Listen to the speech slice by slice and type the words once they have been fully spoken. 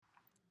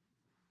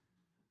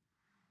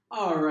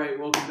All right,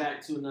 welcome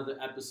back to another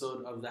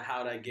episode of the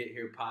How'd I Get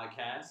Here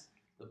podcast,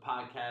 the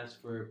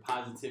podcast for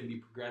positivity,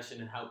 progression,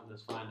 and helping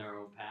us find our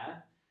own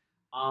path.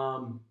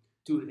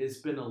 Dude, it's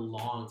been a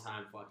long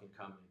time fucking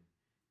coming.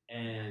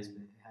 And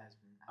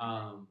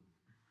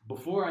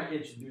before I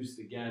introduce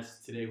the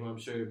guest today, who I'm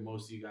sure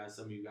most of you guys,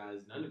 some of you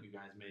guys, none of you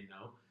guys may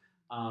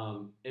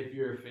know, if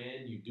you're a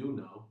fan, you do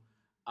know.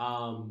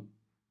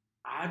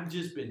 I've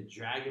just been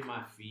dragging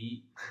my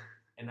feet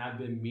and I've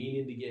been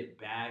meaning to get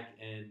back,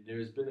 and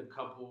there's been a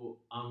couple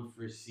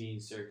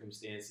unforeseen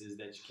circumstances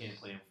that you can't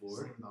plan for.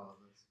 Same with all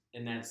of us.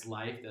 And that's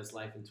life. That's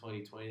life in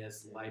 2020.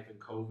 That's life in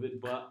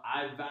COVID. But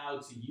I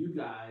vowed to you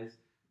guys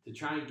to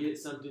try and get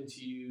something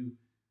to you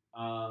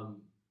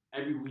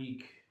every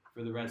week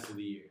for the rest of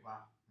the year.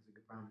 Wow, that's a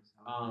good promise.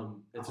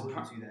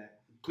 I'll do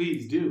that.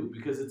 Please do,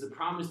 because it's a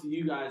promise to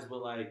you guys.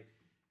 But like,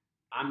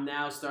 I'm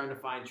now starting to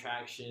find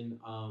traction.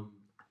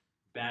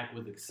 Back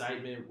with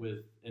excitement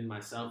in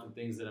myself and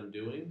things that I'm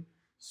doing.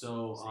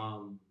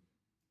 So,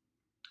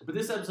 but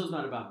this episode's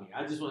not about me.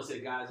 I just want to say,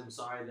 guys, I'm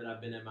sorry that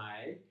I've been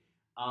MIA.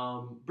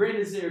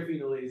 Brandon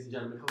Serafino, ladies and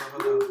gentlemen.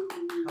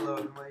 Hello,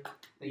 everybody.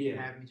 Thank you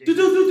for having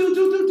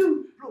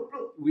me,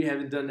 We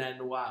haven't done that in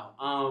a while.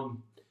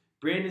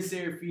 Brandon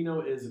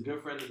Serafino is a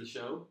good friend of the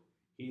show.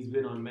 He's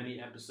been on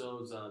many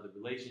episodes. The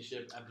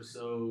relationship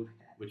episode,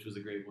 which was a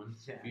great one.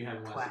 Yeah, if you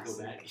haven't watched classic. it,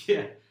 go back.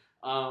 Yeah.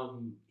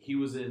 He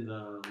was in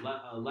the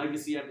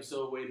Legacy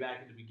episode way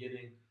back in the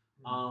beginning.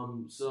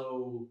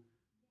 So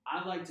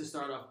I like to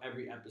start off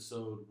every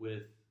episode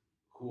with,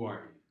 who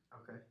are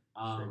you? Okay.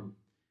 Sure.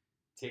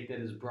 Take that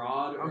as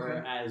broad or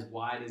as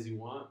wide as you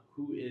want.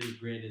 Who is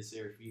Brandon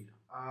Serafino?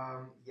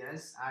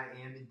 Yes, I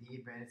am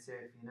indeed Brandon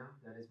Serafino.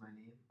 That is my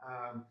name.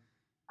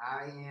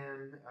 I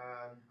am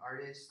an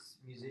artist,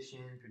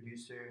 musician,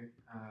 producer,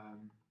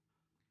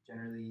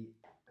 generally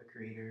a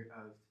creator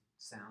of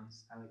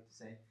sounds, I like to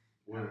say.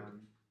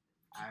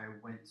 I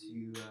went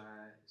to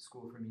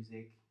school for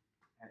music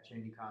at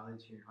Trinity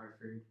College here in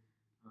Hartford.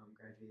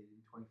 Graduated in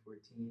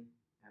 2014.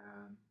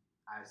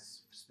 I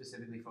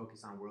specifically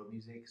focused on world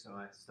music, so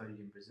I studied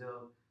in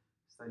Brazil.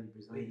 Studied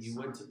Brazilian. Wait, you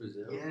went to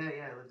Brazil?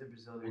 Yeah, I lived in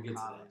Brazil during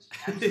college.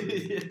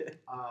 Absolutely.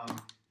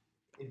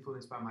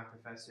 Influenced by my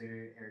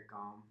professor Eric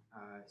Gom.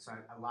 So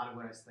a lot of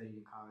what I studied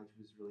in college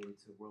was related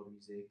to world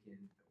music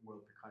and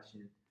world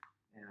percussion,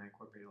 and I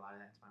incorporated a lot of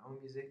that into my own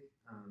music.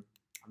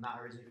 I'm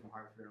not originally from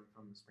Hartford. I'm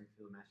from the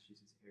Springfield,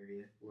 Massachusetts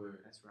area.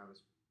 That's where I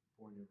was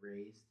born and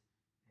raised.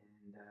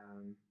 And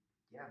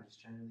I'm just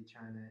trying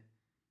to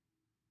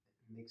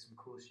make some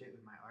cool shit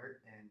with my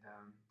art and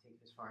take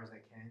it as far as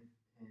I can,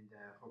 and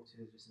hope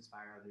to just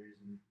inspire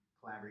others and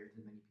collaborate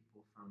with as many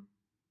people from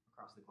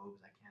across the globe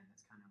as I can.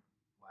 That's kind of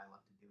why I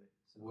love to do it.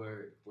 So,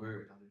 word.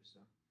 With others, so.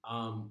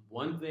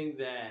 One thing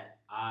that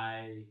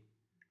I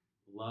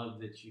love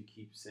that you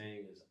keep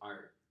saying is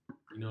art.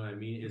 You know what I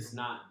mean? It's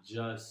not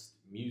just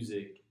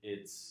music,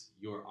 it's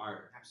your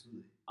art.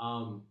 Absolutely.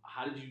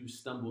 How did you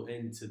stumble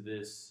into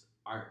this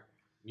art,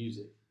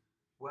 music?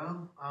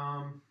 Well,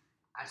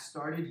 I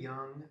started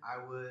young. I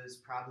was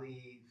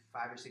probably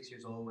 5 or 6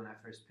 years old when I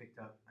first picked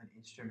up an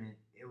instrument.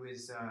 It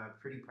was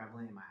pretty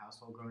prevalent in my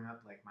household growing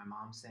up. Like, my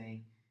mom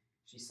sang.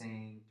 She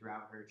sang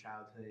throughout her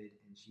childhood,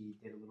 and she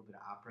did a little bit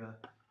of opera.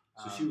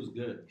 So she was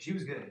good. She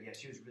was good. Yeah,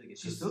 she was really good.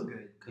 She's still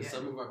good. Because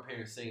some of our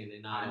parents sing and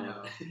they're not. I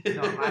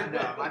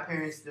know. My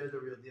parents, they're the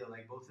real deal.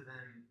 Like, both of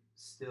them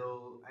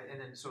still, and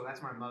then, so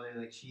that's my mother.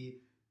 Like, she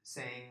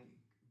sang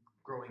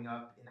growing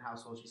up in the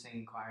household. She sang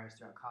in choirs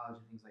throughout college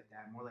and things like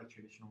that. More like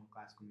traditional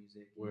classical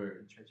music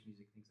and church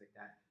music, things like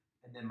that.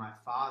 And then my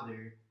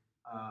father,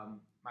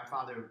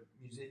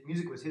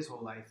 music was his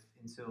whole life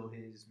until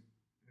his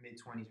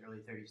mid-20s,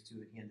 early 30s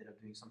too, and he ended up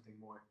doing something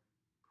more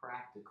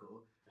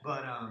practical.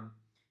 But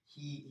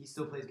he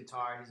still plays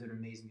guitar. He's an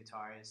amazing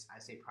guitarist. I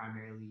say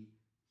primarily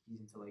he's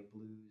into like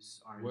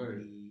blues,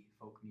 R&B,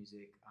 folk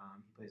music.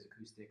 He plays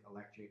acoustic,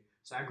 electric.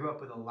 So I grew up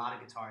with a lot of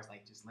guitars,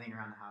 like just laying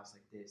around the house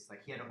like this.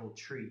 Like, he had a whole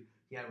tree.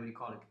 He had what he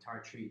called a guitar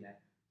tree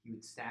that he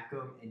would stack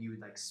them and you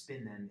would like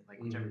spin them,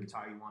 like whichever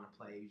guitar you want to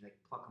play. You like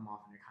pluck them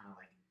off and they're kind of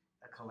like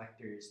a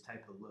collector's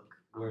type of look.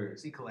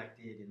 So he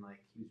collected, and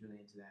like he was really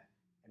into that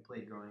and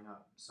played growing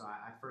up. So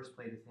I first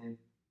played with him,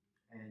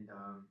 and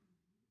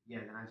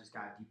then I just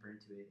got deeper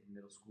into it. In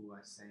middle school,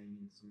 I sang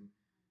in some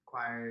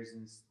choirs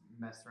and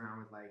messed around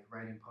with like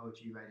writing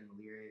poetry, writing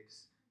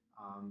lyrics.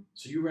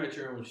 So you write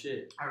your own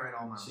shit? I write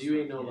all my own stuff. So you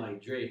ain't no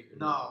like Drake?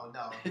 No.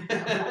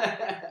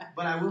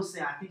 But I will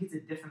say, I think it's a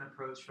different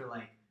approach for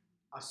like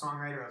a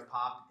songwriter of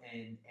pop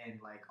and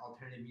like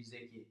alternative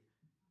music.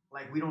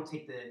 Like, we don't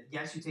take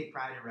yes, you take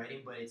pride in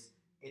writing, but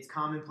it's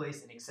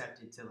commonplace and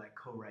accepted to like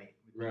co-write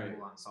with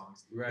people on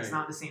songs. Right. It's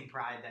not the same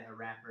pride that a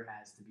rapper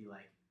has to be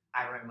like,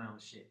 I write my own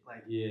shit.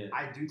 Like,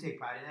 I do take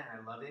pride in that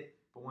and I love it.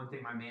 But one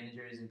thing my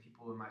managers and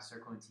people in my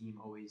circle and team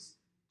always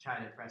try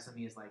to impress on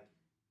me is like,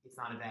 it's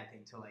not a bad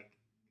thing to like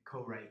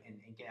co-write and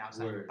get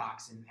outside your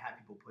box and have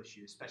people push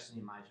you, especially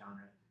in my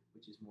genre,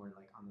 which is more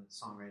like on the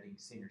songwriting,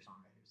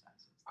 singer-songwriter side.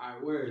 All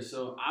right, word.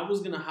 So I was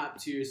going to hop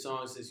to your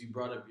song since you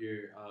brought up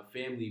your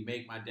family,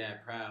 Make My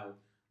Dad Proud.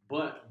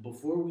 But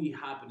before we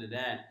hop into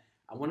that,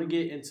 I want to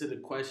get into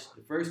the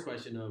first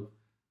question of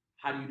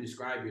how do you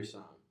describe your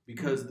song?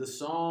 Because the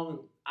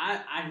song,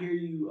 I hear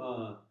you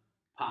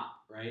pop,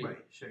 right? Right,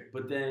 sure.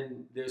 But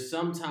then there's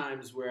some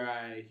times where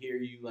I hear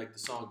you like the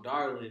song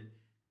 "Darling,"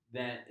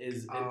 that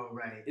is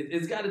Right.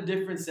 It's got a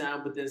different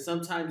sound, but then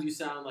sometimes you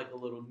sound like a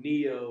little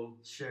neo,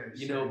 Sure,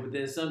 you know. But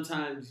then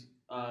sometimes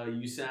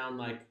you sound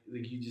like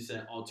you just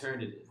said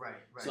alternative. Right,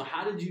 right. So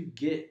how did you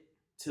get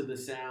to the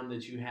sound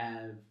that you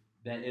have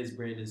that is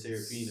Brandon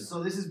Serafino?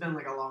 So this has been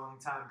like a long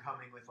time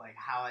coming with like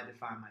how I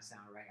define my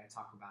sound, right? I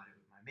talk about it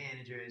with my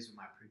managers, with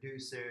my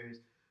producers,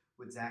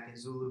 with Zach and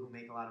Zulu, who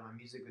make a lot of my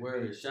music with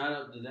Word, me. shout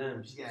out to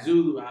them. Yeah.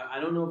 Zulu, I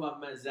don't know if I've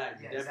met Zach.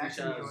 Yeah, Definitely Zach's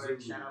in shout New out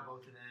York. Zulu. Shout out both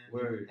of them.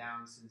 Word. They've been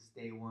down since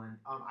day one.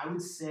 I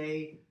would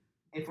say,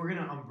 if we're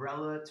gonna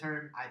umbrella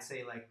term, I'd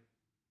say like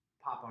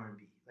pop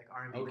R&B, like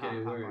R&B,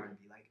 Okay, pop word.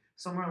 R&B, like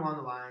somewhere along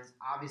the lines.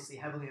 Obviously,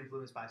 heavily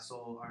influenced by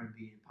soul,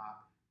 R&B, and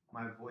pop.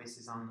 My voice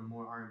is on the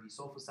more R&B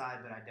soulful side,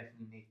 but I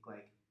definitely make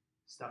like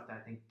stuff that I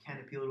think can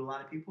appeal to a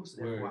lot of people.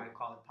 So therefore, Word. I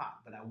call it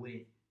pop. But I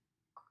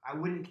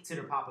wouldn't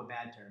consider pop a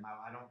bad term.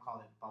 I don't call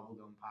it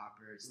bubblegum pop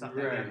or stuff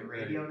that we have on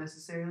radio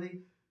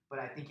necessarily. But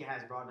I think it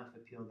has broad enough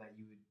appeal that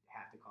you would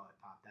have to call it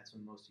pop. That's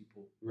what most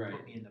people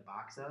put me in the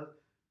box of.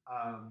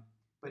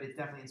 But it's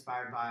definitely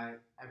inspired by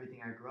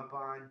everything I grew up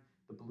on,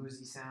 the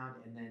bluesy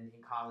sound, and then in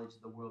college,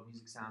 the world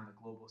music sound, the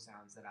global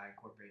sounds that I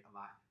incorporate a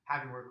lot.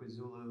 Having worked with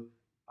Zulu,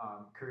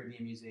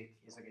 Caribbean music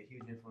is like a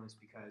huge influence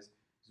because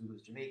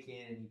Zulu's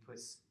Jamaican and he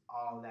puts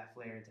all that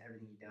flair into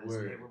everything he does.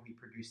 Word. And when we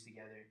produce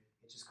together,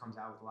 it just comes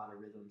out with a lot of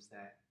rhythms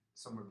that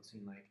somewhere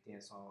between like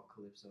dancehall,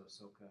 calypso,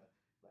 soca,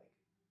 like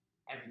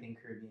everything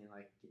Caribbean,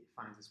 like it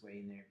finds its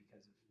way in there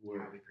because of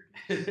how we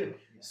produce.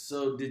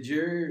 So did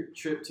your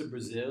trip to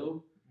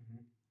Brazil,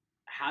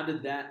 how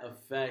did that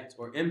affect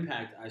or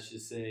impact, I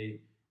should say,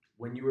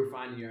 when you were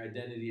finding your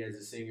identity as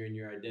a singer and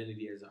your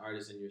identity as an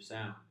artist and your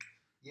sound?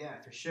 Yeah,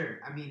 for sure.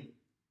 I mean,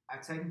 I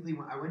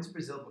went to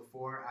Brazil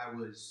before I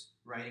was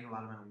writing a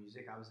lot of my own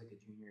music. I was like a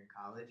junior in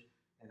college,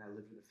 and I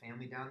lived with a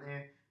family down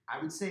there.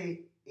 I would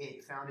say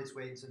it found its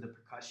way into the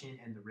percussion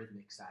and the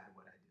rhythmic side of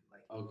what I do,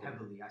 like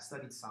heavily. I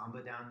studied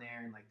samba down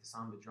there and like the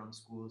samba drum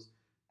schools,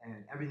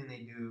 and everything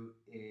they do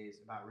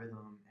is about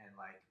rhythm and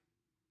like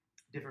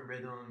different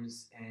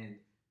rhythms and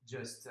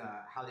just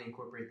how they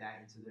incorporate that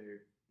into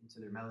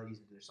their melodies,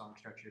 into their song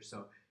structure.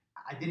 So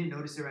I didn't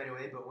notice it right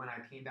away, but when I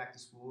came back to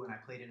school and I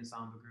played in a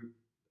samba group,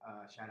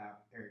 shout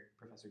out Eric,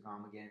 Professor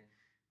Gom again,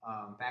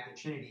 back at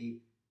Trinity,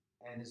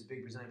 and there's a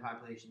big Brazilian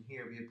population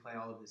here, we would play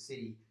all over the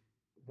city.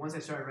 Once I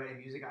started writing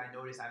music, I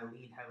noticed I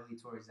leaned heavily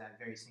towards that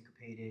very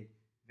syncopated,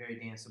 very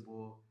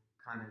danceable,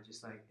 kind of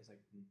just like, it's like,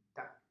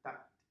 da, da,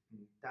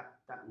 da,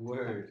 da,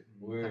 word.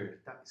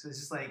 So it's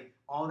just like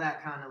all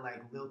that kind of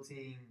like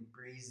lilting,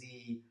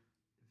 breezy,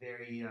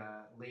 very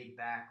laid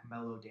back,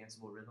 mellow,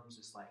 danceable rhythms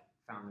just like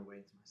found their way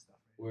into my stuff.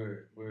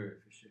 Right?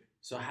 Word. For sure.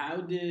 So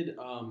how did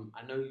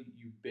I know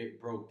you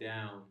broke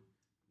down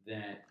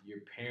that your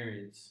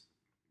parents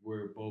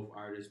were both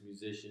artists,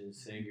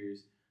 musicians,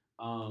 singers.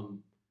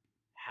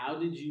 How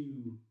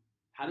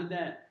did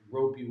that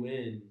rope you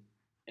in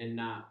and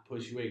not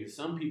push you away? Because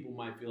some people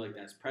might feel like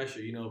that's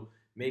pressure. You know,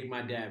 Make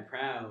My Dad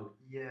Proud.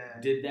 Yeah.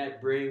 Did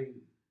that bring?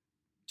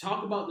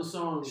 Talk about the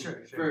song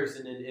sure. first,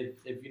 and then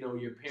if you know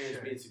your parents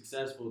being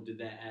successful, did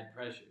that add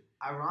pressure?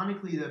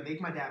 Ironically, the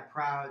Make My Dad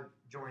Proud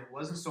joint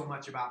wasn't so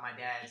much about my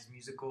dad's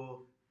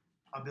musical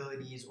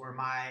abilities or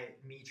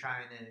me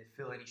trying to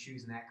fill any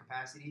shoes in that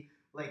capacity.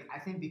 Like, I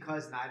think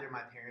because neither of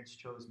my parents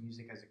chose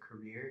music as a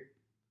career,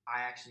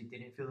 I actually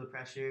didn't feel the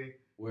pressure.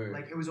 Word.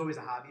 Like, it was always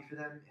a hobby for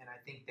them, and I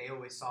think they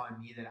always saw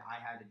in me that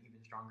I had an even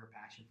stronger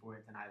passion for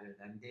it than either of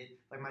them did.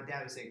 Like, my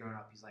dad would say growing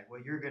up, he's like,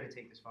 well, you're going to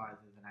take this farther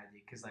than I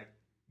did, because, like,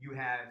 you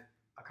have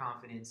a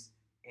confidence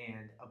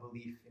and a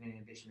belief and an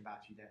ambition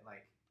about you that,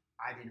 like,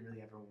 I didn't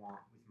really ever want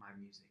with my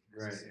music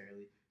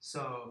necessarily. Right.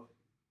 So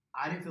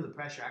I didn't feel the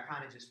pressure. I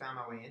kind of just found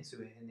my way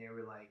into it, and they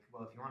were like,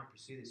 well, if you want to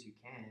pursue this, you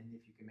can,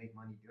 if you can make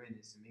money doing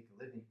this and make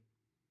a living.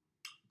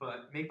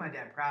 But Make My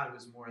Dad Proud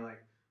was more like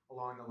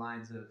along the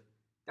lines of,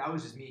 that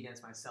was just me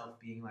against myself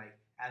being like,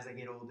 as I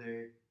get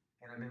older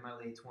and I'm in my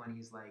late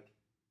 20s, like,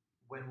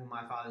 when will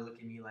my father look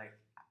at me like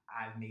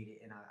I've made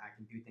it and I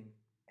can do things,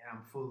 and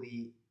I'm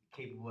fully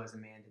capable as a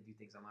man to do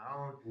things on my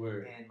own.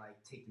 Word. And like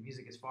take the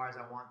music as far as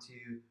I want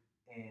to,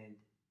 and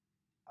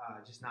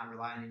just not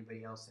rely on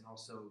anybody else, and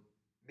also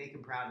make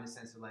him proud in the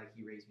sense of like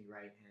he raised me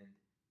right, and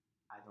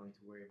I don't need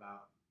to worry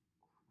about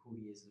who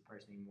he is as a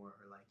person anymore,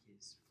 or like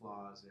his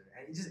flaws, or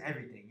just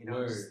everything, you know.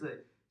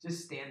 Word.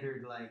 just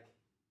standard like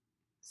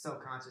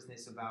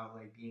self-consciousness about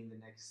like being the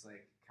next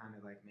like kind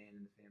of like man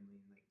in the family,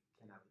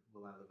 and like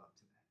will I live up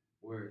to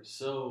that? Word.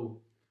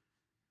 So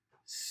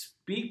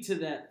speak to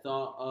that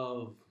thought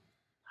of,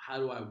 how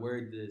do I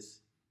word this?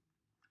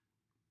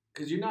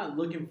 Because you're not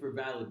looking for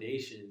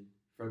validation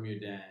from your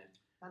dad.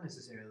 Not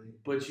necessarily.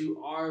 But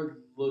you are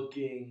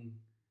looking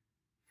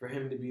for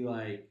him to be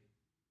like,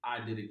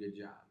 I did a good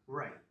job.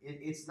 Right.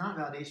 It's not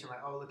validation like,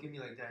 oh, look at me,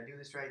 like, did I do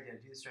this right? Did I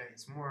do this right?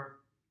 It's more,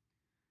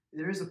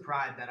 there is a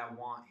pride that I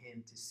want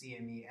him to see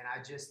in me, and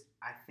I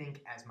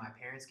think as my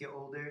parents get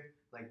older,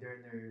 like they're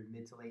in their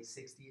mid to late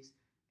 60s,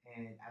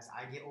 and as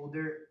I get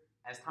older,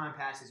 as time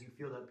passes, you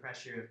feel the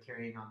pressure of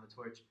carrying on the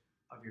torch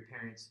of your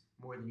parents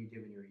more than you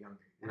did when you were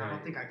younger. And I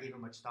don't think I gave it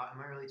much thought in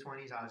my early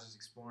 20s. I was just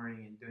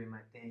exploring and doing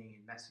my thing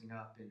and messing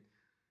up and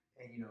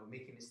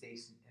making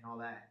mistakes and all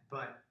that.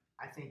 But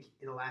I think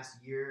in the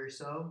last year or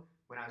so,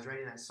 when I was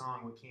writing that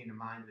song, what came to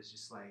mind was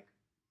just like,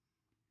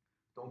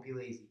 don't be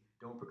lazy,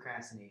 don't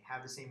procrastinate,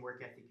 have the same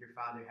work ethic your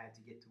father had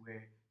to get to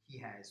where he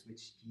has,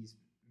 which he's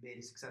made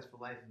a successful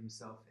life of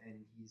himself and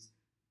he's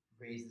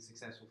raised a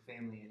successful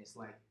family. And it's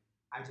like,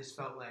 I just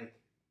felt like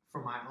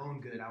for my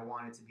own good, I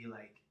wanted to be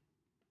like,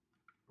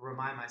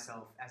 remind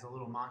myself as a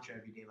little mantra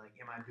every day, like,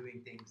 am I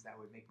doing things that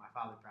would make my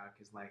father proud?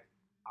 Because like,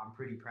 I'm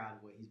pretty proud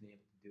of what he's been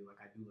able to do. Like,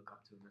 I do look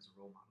up to him as a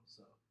role model.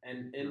 So,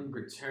 and in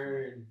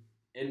return,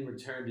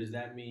 does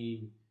that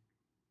mean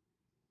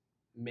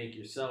make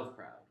yourself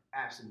proud?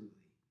 Absolutely,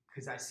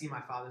 because I see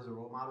my father as a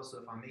role model. So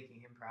if I'm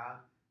making him proud,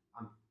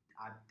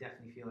 I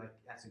definitely feel like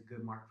that's a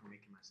good mark for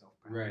making myself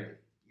proud. Right.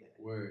 Yeah.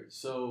 Word.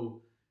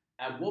 So,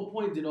 at what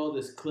point did all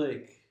this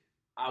click?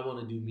 I want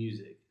to do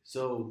music.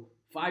 So,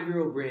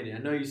 5-year-old Brandon, I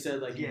know you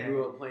said like you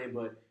grew up playing,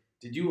 but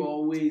did you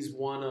always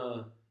want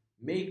to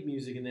make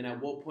music? And then at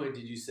what point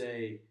did you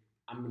say,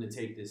 I'm going to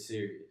take this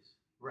serious?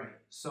 Right.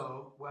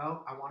 So,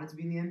 well, I wanted to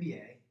be in the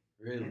NBA.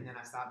 Really? And then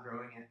I stopped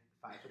growing at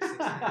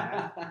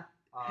 5'6.5".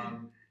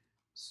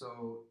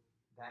 So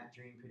that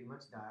dream pretty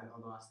much died,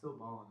 although I still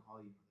ball on all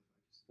you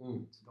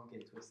motherfuckers. So don't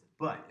get it twisted.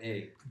 But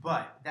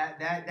that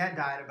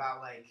died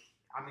about like,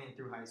 I mean,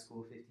 through high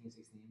school, 15,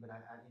 16. But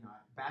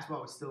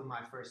basketball was still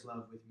my first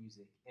love with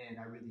music, and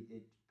I really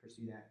did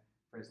pursue that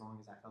for as long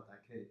as I felt I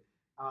could.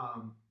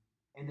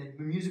 And then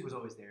the music was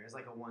always there. It's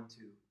like a 1-2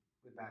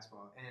 with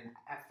basketball. And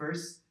at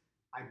first,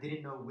 I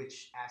didn't know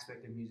which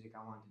aspect of music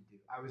I wanted to do.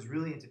 I was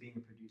really into being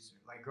a producer.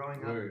 Like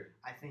growing up,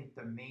 I think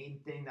the main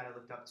thing that I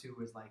looked up to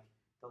was like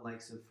the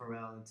likes of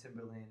Pharrell and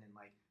Timberland and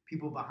like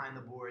people behind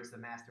the boards, the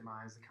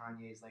masterminds, the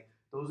Kanyes. Like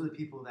those are the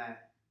people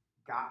that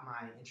got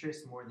my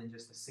interest more than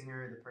just the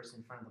singer, the person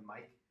in front of the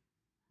mic.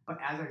 But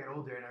as I got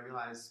older and I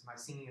realized my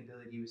singing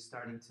ability was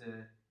starting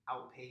to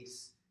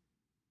outpace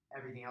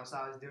everything else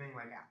I was doing,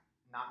 like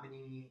not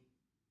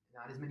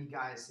as many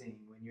guys sing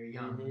when you're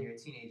young, when you're a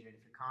teenager, and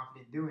if you're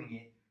confident doing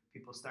it,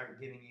 people start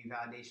giving you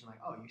validation like,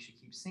 oh, you should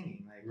keep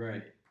singing.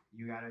 Like,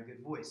 you got a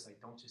good voice. Like,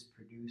 don't just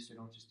produce or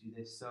don't just do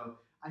this. So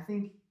I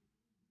think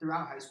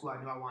throughout high school, I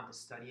knew I wanted to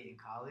study it in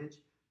college,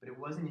 but it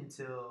wasn't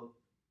until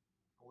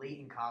late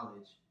in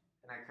college,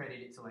 and I credit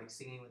it to like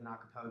singing with an a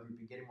cappella group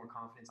and getting more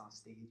confidence on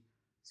stage,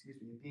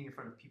 and being in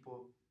front of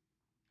people.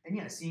 And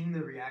yeah, seeing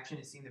the reaction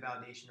and seeing the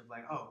validation of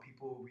like, oh,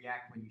 people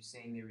react when you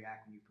sing, they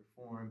react when you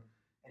perform,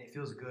 and it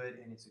feels good,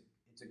 and it's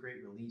a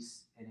great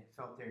release, and it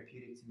felt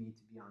therapeutic to me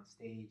to be on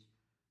stage.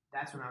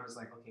 That's when I was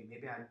like, okay,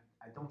 maybe I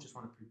don't just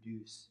want to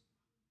produce.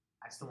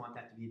 I still want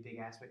that to be a big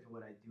aspect of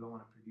what I do. I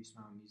want to produce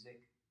my own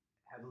music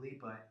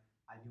heavily, but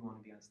I do want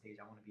to be on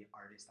stage. I want to be an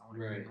artist. I want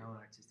to create my own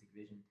artistic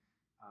vision.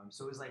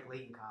 So it was like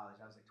late in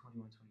college. I was like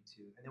 21,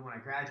 22. And then when I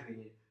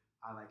graduated,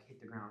 I like hit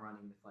the ground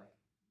running with like,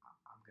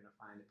 I'm going to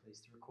find a place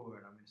to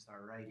record. I'm going to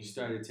start writing. You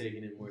started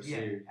taking it more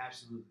serious. Yeah,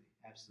 absolutely.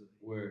 Absolutely.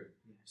 Word.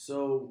 Yeah.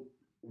 So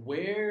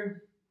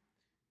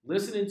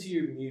listening to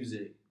your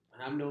music,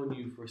 and I've known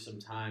you for some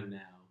time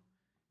now,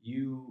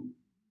 you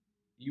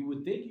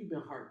would think you've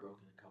been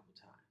heartbroken a couple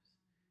times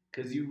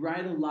because you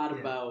write a lot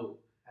about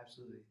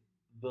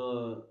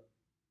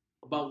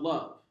about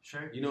love.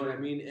 Sure. You know what I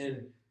mean? Sure.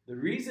 And the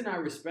reason I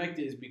respect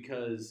it is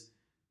because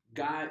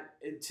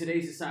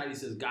today's society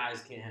says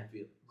guys can't have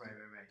feelings. Right.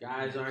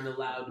 Guys aren't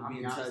allowed to be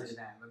in touch.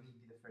 Let me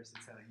be the first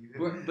to tell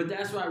you. But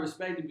that's why I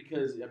respect it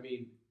because, I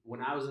mean,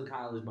 when I was in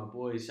college, my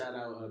boys, shout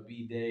out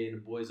B-Day and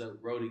the boys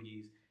up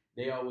Rodagees,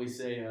 they always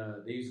say,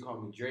 they used to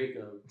call me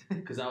Draco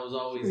because I was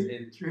always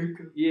in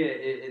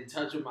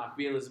touch with my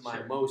feelings and my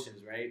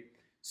emotions, right?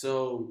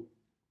 So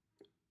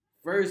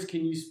first,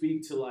 can you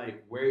speak to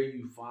like where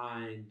you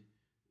find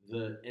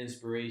the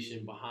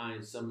inspiration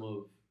behind some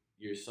of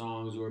your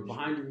songs or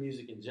behind your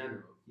music in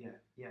general?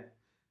 Yeah.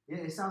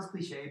 It sounds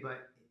cliche,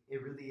 but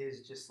it really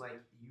is just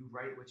like you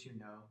write what you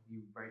know.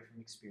 You write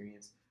from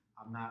experience.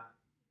 I'm not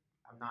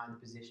in the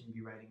position to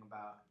be writing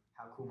about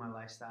how cool my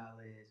lifestyle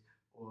is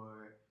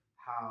or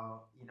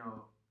how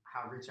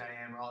rich I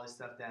am or all this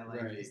stuff that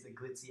like is the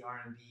glitzy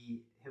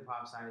R&B hip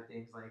hop side of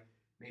things. Like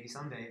maybe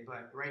someday,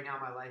 but right now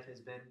my life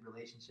has been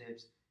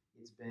relationships.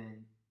 It's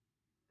been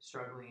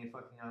struggling and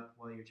fucking up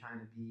while you're trying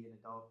to be an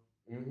adult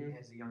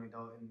as a young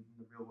adult in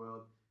the real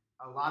world.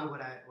 A lot of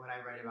what I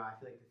write about, I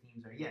feel like the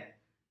themes are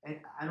and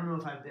I don't know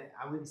if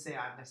I wouldn't say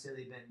I've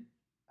necessarily been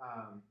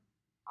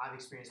I've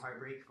experienced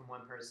heartbreak from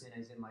one person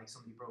as in like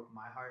somebody broke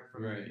my heart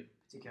from a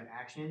particular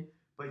action,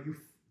 but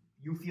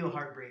you feel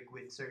heartbreak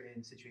with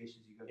certain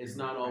situations you go through. It's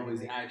not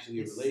always actually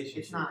a relationship.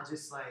 It's not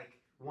just like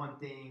one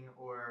thing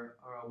or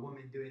a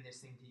woman doing this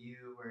thing to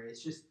you, where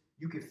it's just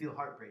you could feel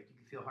heartbreak. You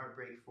could feel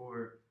heartbreak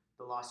for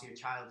the loss of your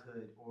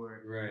childhood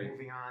or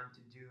moving on to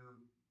do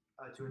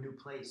to a new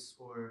place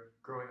or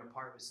growing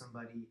apart with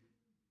somebody,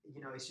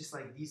 it's just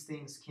like these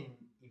things can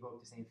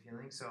evoke the same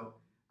feeling. So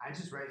I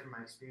just write from my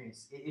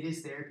experience. It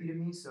is therapy to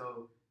me,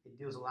 so it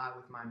deals a lot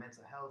with my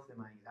mental health and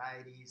my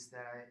anxieties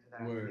that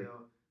I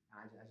feel, and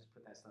I just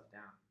put that stuff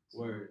down. So,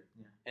 Word.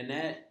 Yeah. And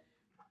that,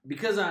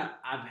 because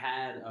I've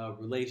had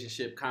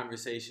relationship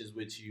conversations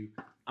with you,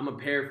 I'm a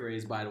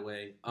paraphrase, by the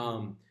way,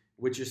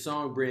 with your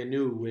song Brand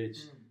New, which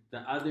the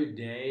other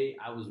day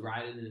I was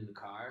riding in the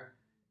car,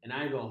 and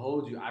I ain't gonna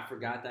hold you, I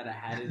forgot that I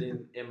had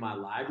it in my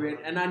library,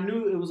 and I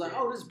knew it was like,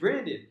 oh, this is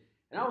Brandon.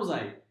 And I was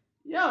like,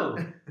 yo,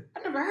 I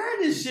never heard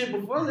this shit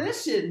before.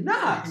 This shit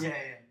nuts.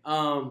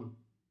 Yeah.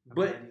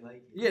 But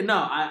yeah, no,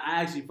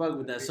 I actually fuck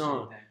with that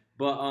song. That.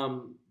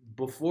 But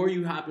before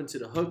you hop into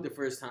the hook the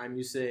first time,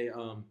 you say,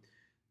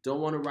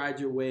 don't want to ride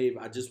your wave.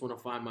 I just want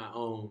to find my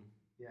own.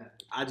 Yeah.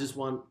 I just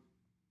want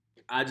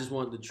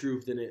the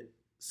truth. And it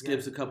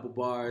skips a couple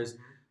bars,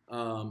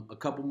 a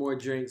couple more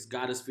drinks.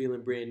 Got us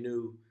feeling brand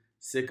new.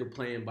 Sick of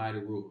playing by the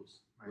rules.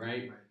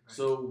 Right.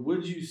 So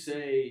would you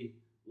say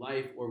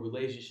life or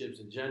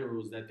relationships in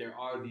general is that there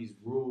are these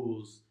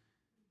rules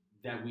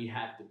that we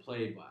have to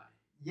play by?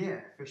 Yeah,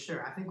 for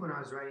sure. I think when I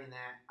was writing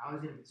that, I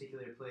was in a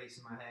particular place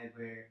in my head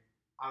where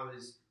I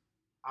was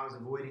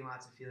avoiding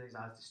lots of feelings.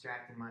 I was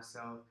distracting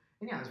myself.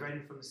 And yeah, I was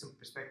writing from the simple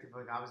perspective,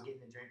 like I was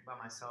getting a drink by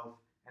myself.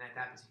 And at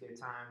that particular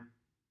time,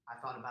 I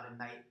thought about a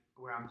night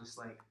where I'm just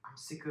like, I'm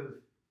sick of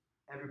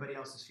everybody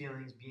else's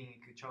feelings being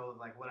in control of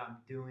like what I'm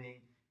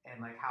doing and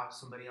like how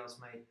somebody else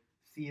might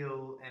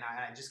feel. And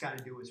I just got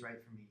to do what's right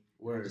for me.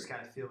 I just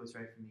got to feel what's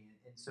right for me.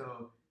 And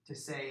so to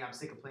say I'm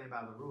sick of playing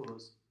by the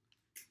rules,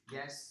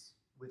 yes,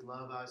 with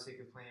love, I was sick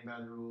of playing by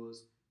the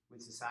rules.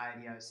 With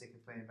society, I was sick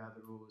of playing by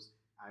the rules.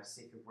 I was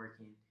sick of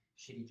working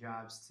shitty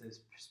jobs to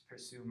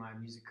pursue my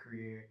music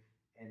career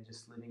and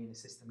just living in the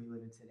system we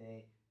live in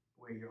today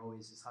where you're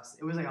always just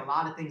hustling. It was like a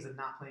lot of things of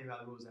not playing by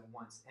the rules at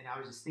once. And I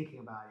was just thinking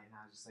about it, and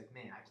I was just like,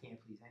 man, I can't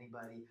please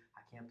anybody.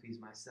 I can't please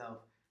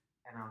myself.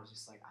 And I was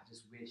just like, I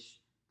just wish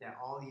that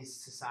all these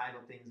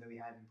societal things that we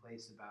have in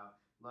place about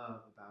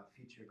love, about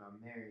future,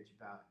 about marriage,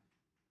 about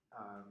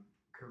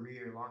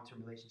career,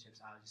 long-term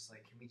relationships, I was just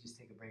like, can we just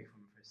take a break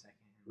from it for a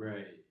second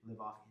and live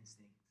off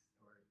instinct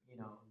or,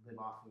 live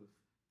off of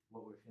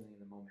what we're feeling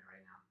in the moment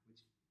right now,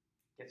 which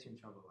gets you in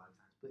trouble a lot of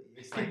times. But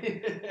it's like,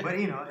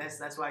 but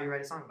that's why you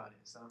write a song about it.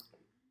 So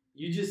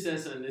you just said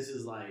something. This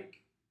is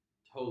like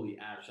totally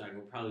abstract.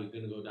 We're probably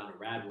gonna go down a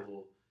rabbit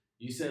hole.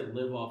 You said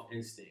live off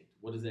instinct.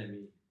 What does that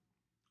mean?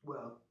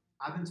 Well,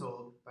 I've been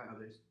told by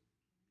others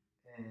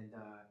and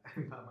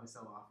by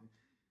myself often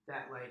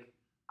that like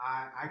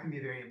I can be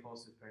a very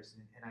impulsive person,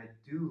 and I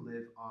do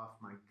live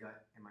off my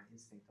gut and my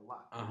instinct a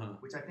lot,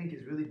 which I think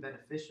is really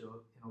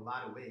beneficial in a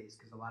lot of ways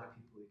because a lot of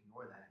people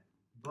ignore that.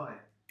 But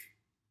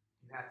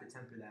you have to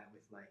temper that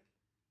with like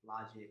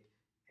logic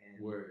and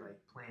like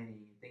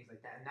planning and things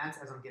like that. And that's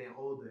as I'm getting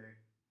older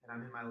and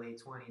I'm in my late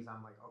 20s,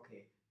 I'm like,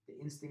 okay, the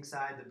instinct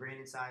side, the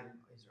Brandon side in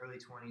his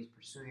early 20s,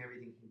 pursuing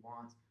everything he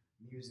wants,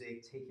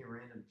 music, taking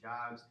random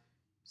jobs,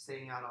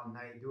 staying out all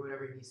night, do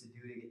whatever he needs to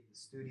do to get to the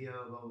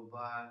studio, blah, blah,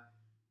 blah.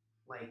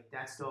 Like,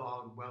 that's still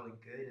all well and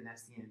good, and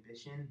that's the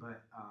ambition,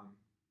 but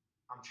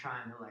I'm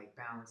trying to, like,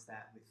 balance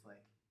that with,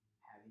 like,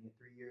 having a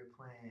 3-year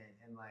plan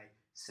and, like,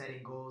 setting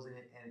goals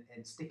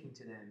and sticking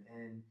to them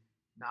and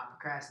not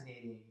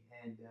procrastinating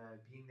and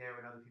being there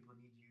when other people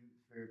need you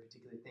for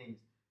particular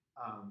things.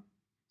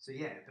 So,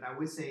 yeah, but I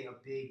would say a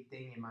big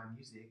thing in my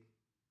music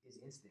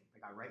is instinct.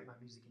 Like, I write my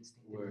music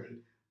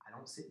instinctively. I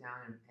don't sit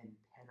down and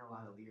pen a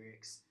lot of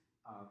lyrics.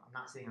 I'm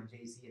not saying I'm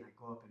Jay-Z and I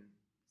go up and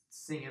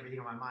sing everything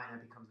on my mind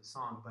that becomes a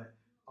song, but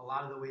a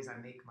lot of the ways I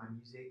make my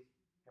music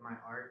and my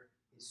art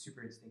is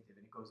super instinctive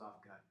and it goes off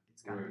gut.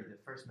 It's got to be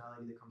the first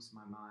melody that comes to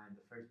my mind,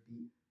 the first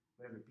beat,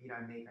 whatever beat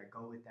I make, I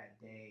go with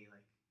that day.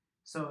 Like,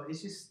 so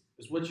it's just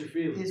it's what you're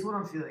feeling. It's what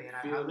I'm feeling, and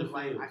I live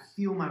life. I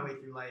feel my way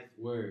through life.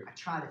 I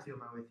try to feel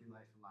my way through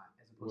life a lot,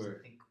 as opposed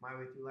to think my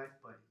way through life.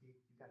 But you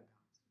gotta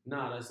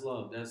balance. Nah, that's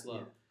love. That's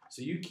love. Yeah.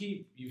 So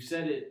you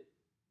said it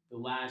the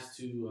last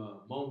two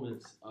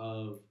moments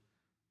of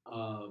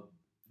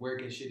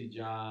working shitty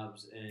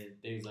jobs and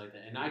things like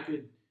that. And I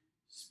could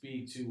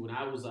speak to when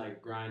I was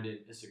like grinding,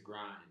 it's a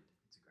grind.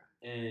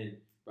 And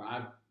but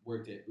I've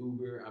worked at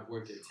Uber, I've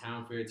worked at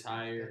Town Fair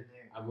Tire,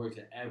 I've worked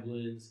at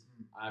Evelyn's,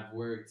 I've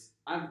worked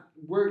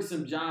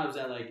some jobs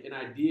that like an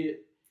idea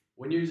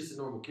when you're just a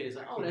normal kid, it's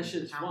like, oh, that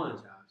shit's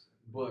fun.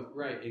 But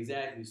right,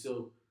 exactly.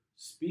 So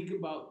speak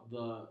about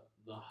the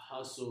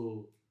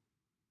hustle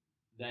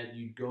that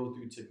you go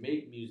through to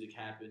make music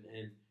happen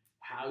and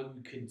how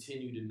you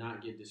continue to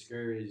not get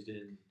discouraged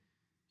and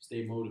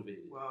stay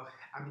motivated. Well,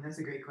 I mean, that's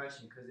a great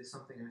question because it's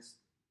something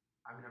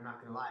I'm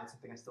not going to lie, it's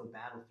something I still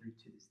battle through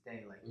to this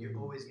day. Like, you're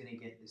always going to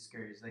get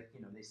discouraged. Like,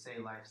 they say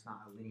life's not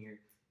a linear,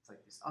 it's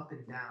like this up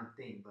and down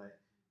thing. But,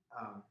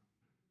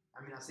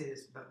 I mean, I'll say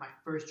this, but my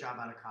first job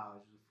out of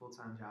college was a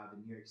full-time job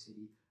in New York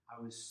City.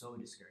 I was so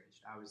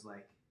discouraged. I was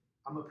like,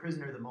 I'm a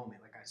prisoner of the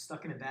moment. Like, I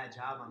stuck in a bad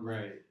job. I'm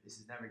like, this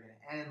is never going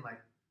to end. Like,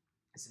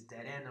 it's a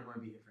dead end. I'm going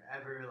to be here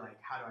forever. Like,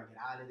 how do I get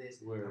out of this?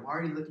 I'm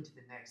already looking to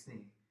the next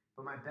thing.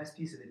 But my best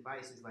piece of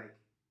advice is like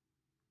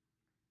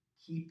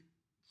keep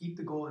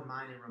the goal in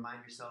mind and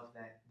remind yourself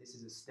that this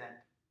is a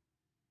step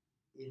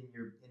in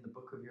the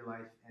book of your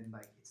life, and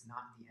like it's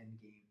not the end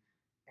game.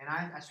 And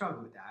I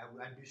struggle with that.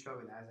 I do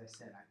struggle with that. As I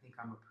said, I think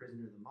I'm a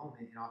prisoner of the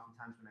moment, and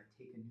oftentimes when I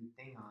take a new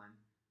thing on,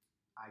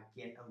 I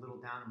get a little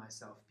down on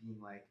myself,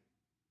 being like,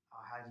 oh,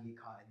 how did you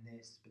get caught in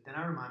this? But then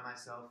I remind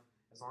myself,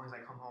 as long as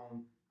I come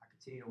home, I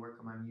continue to work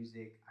on my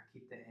music, I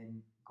keep the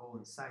end goal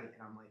in sight,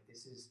 and I'm like,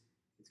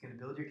 it's going to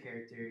build your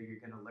character. You're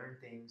going to learn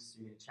things.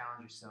 You're going to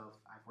challenge yourself.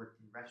 I've worked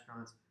in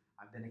restaurants.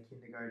 I've been a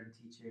kindergarten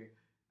teacher.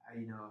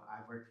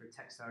 I've worked for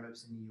tech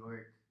startups in New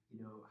York.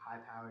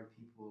 High-powered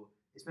people.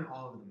 It's been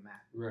all over the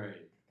map.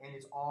 Right. And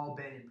it's all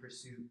been in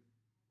pursuit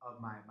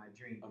of my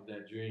dream. Of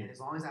that dream. And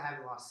as long as I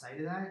haven't lost sight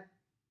of that,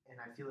 and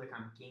I feel like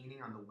I'm gaining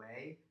on the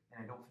way,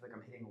 and I don't feel like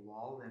I'm hitting a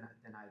wall, then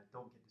I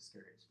don't get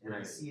discouraged. And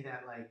I see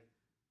that like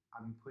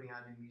I'm putting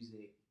out new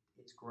music,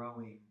 it's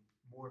growing,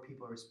 more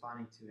people are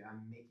responding to it.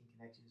 I'm making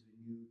connections with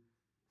new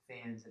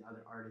fans and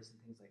other artists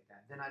and things like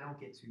that. Then I don't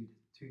get too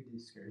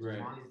discouraged. Right. As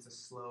long as it's a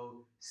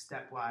slow,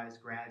 stepwise,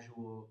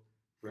 gradual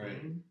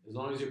thing. As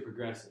long as you're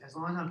progressing. As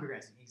long as I'm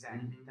progressing,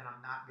 exactly. Mm-hmm. Then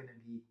I'm not gonna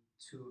be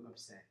too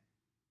upset.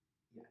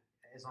 Yeah.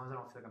 As long as I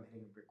don't feel like I'm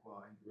hitting a brick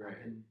wall. And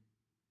I've been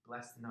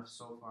blessed enough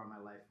so far in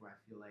my life where I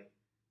feel like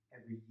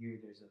every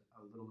year there's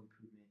a little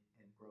improvement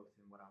and growth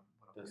in what I'm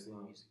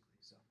doing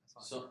musically. So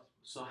that's all.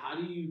 So how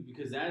do you,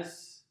 because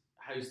that's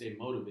how you stay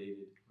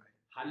motivated. Right.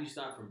 How do you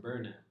stop from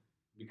burnout?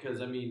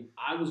 Because I mean,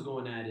 I was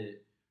going at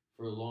it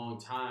for a long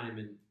time,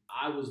 and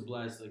I was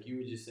blessed, like you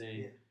were just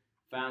saying,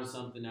 found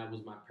something that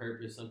was my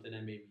purpose, something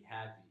that made me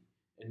happy.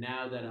 And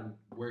now that I'm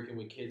working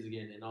with kids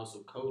again and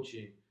also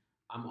coaching,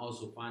 I'm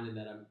also finding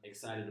that I'm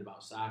excited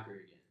about soccer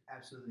again.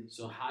 Absolutely.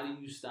 So how do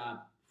you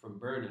stop from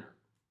burnout?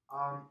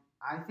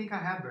 I think I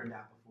have burned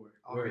out before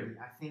already. Right.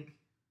 I think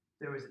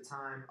there was a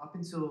time up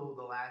until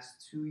the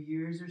last 2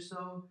 years or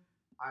so,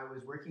 I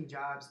was working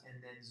jobs,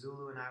 and then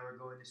Zulu and I were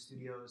going to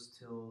studios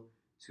till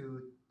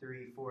 2,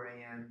 3, 4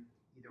 a.m.,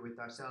 either with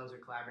ourselves or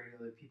collaborating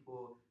with other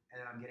people,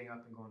 and then I'm getting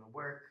up and going to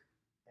work,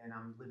 and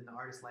I'm living the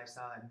artist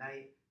lifestyle at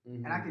night.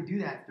 Mm-hmm. And I could do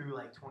that through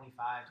like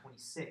 25,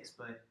 26,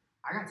 but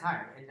I got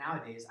tired. And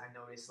nowadays I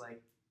notice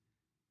like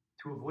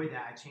to avoid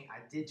that, I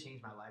did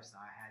change my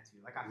lifestyle. I had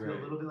to. Like I feel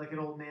a little bit like an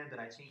old man, but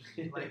I changed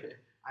it. Like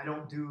I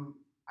don't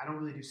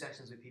really do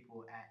sessions with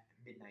people at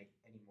midnight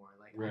anymore.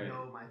 Like I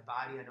know my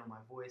body, I know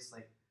my voice.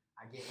 Like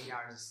I get 8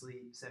 hours of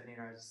sleep, 7, 8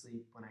 hours of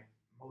sleep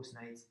most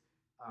nights.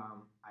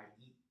 I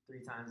eat 3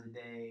 times a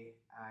day.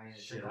 I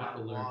drink a lot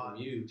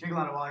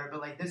of water.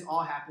 But like this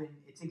all happened.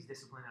 It takes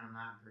discipline, and I'm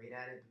not great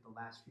at it. But the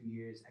last few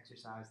years,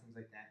 exercise, things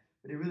like that.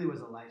 But it really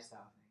was a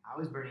lifestyle thing. I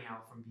was burning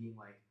out from being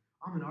like,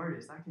 I'm an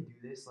artist. I can do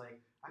this.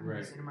 Like I can do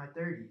this into my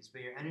 30s.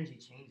 But your energy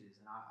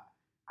changes, and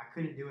I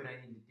couldn't do what I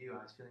needed to do.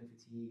 I was feeling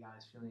fatigue. I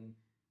was feeling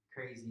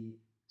crazy.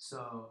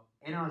 So,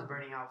 and I was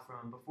burning out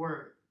from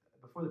before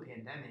the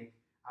pandemic.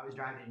 I was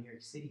driving in New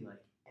York City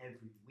like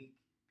every week.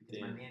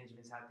 Because my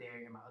management's out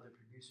there and my other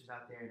producers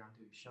out there, and I'm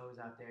doing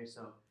shows out there.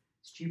 So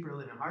it's cheaper to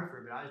live in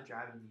Hartford, but I was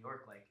driving to New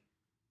York like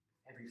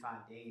every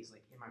 5 days,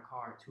 like in my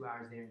car, 2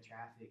 hours there in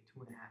traffic,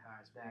 2.5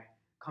 hours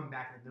back, come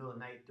back in the middle of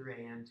the night,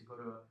 3 a.m. to go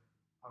to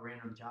a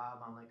random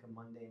job on like a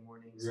Monday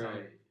morning.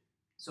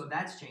 So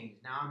that's changed.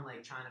 Now I'm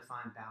like trying to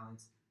find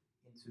balance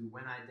into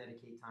when I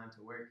dedicate time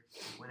to work,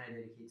 when I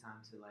dedicate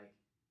time to like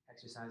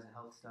exercise and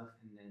health stuff,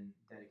 and then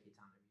dedicate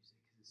time to music.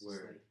 Because it's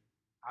just like,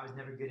 I was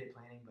never good at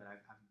planning, but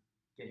I'm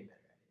getting better.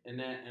 And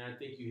I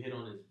think you hit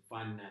on is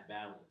finding that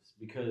balance,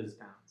 because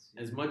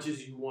as much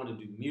as you want to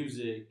do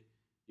music,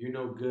 you're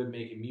no good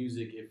making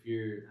music if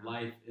your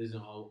life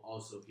isn't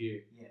also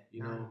here. Yeah,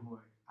 not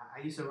anymore.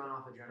 I used to run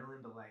off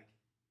adrenaline, but like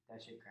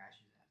that shit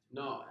crashes after.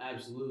 No,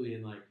 absolutely,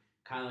 and like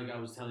kind of like I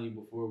was telling you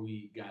before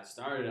we got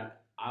started,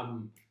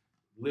 I'm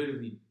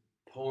literally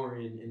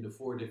pouring into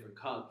 4 different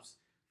cups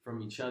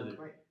from each other,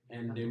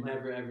 and they're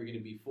never ever going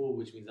to be full,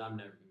 which means I'm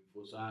never going to be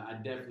full. So I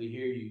definitely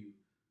hear you.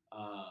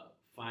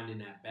 Finding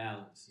that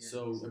balance.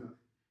 So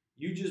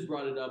you just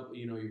brought it up,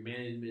 your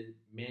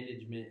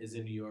management is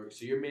in New York.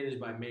 So you're managed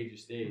by Major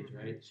Stage,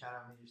 right? Shout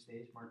out Major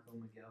Stage, Marco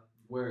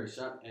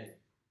Miguel. Hey,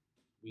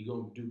 we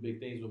gonna do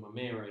big things with my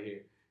man right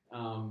here.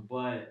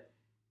 But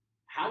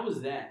how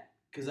was that?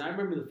 Because I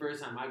remember the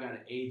first time I got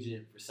an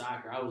agent for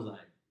soccer, I was like,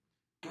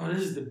 bro,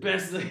 this is the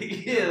best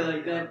thing.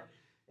 That.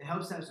 It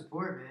helps to have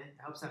support, man. It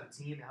helps to have a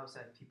team. It helps to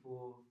have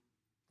people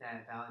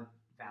that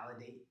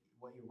validate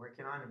what you're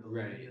working on and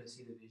believe in you and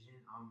see the vision.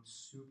 I'm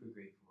super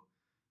grateful.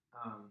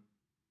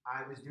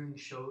 I was doing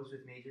shows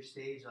with Major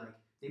Stage. Like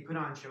they put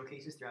on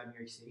showcases throughout New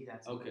York City.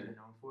 That's what they're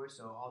known for.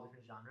 So all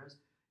different genres,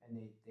 and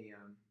they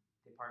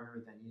partner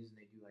with venues and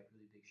they do like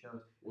really big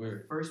shows.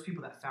 The first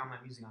people that found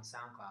my music on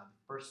SoundCloud,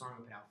 the first song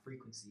I put out,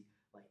 Frequency,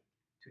 like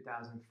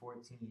 2014.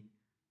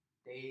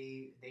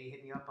 They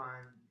hit me up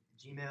on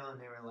Gmail and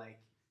they were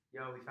like,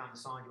 "Yo, we found the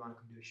song. Do you want to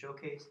come do a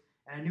showcase?"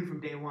 And I knew from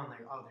day one,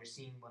 like, oh, they're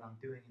seeing what I'm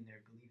doing and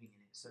they're believing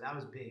in it. So that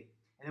was big.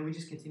 And then we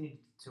just continued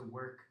to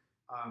work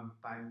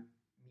by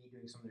me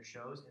doing some of their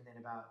shows. And then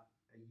about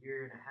a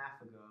year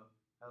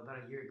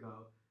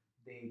ago,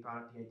 they brought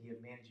up the idea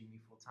of managing me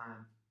full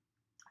time,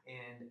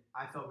 and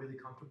I felt really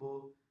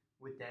comfortable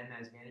with them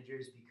as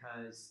managers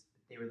because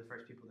they were the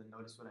first people to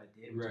notice what I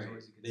did, which is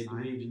always a good They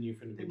sign. believed in you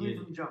from the They believe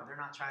beginning. from the jump.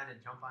 They're not trying to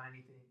jump on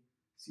anything,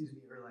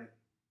 or like,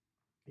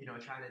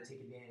 trying to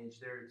take advantage.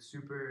 They're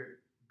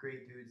super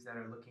great dudes that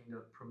are looking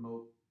to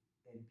promote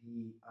and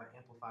be an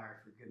amplifier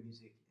for good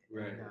music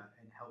Right.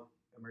 and help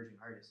emerging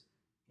artists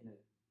in an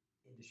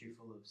industry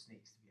full of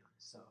snakes, to be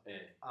honest. So,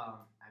 Hey.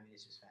 I mean,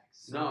 it's just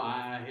facts. So, No,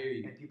 I hear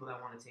you. and people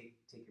that want to take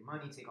your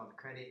money, take all the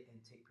credit,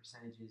 and take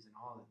percentages and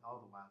all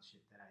the wild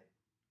shit that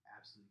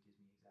absolutely gives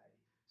me anxiety.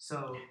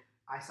 So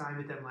I signed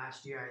with them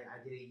last year.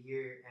 I did a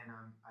year, and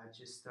I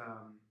just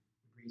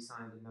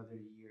re-signed another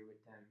year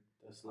with them.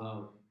 That's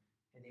love.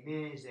 And they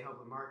manage, they help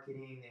with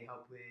marketing, they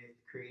help with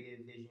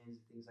creative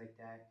visions, things like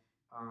that.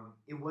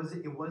 It was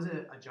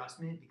an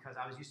adjustment because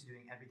I was used to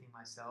doing everything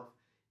myself,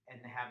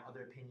 and to have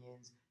other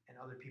opinions and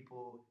other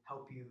people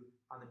help you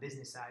on the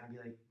business side and be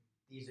like,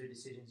 these are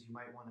decisions you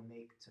might want to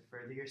make to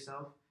further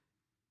yourself.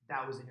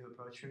 That was a new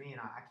approach for me,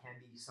 and I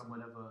can be somewhat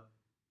of a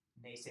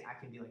naysayer. I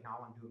can be like, no, I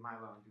want to do it my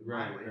way, I want to do it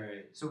my way.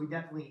 Right. So we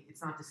definitely,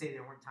 it's not to say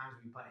there weren't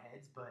times we butt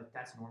heads, but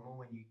that's normal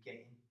when you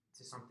get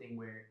into something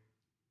where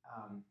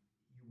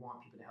you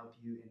want people to help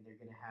you and they're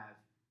going to have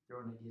their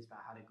own ideas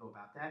about how to go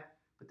about that.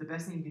 But the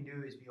best thing you can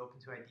do is be open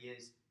to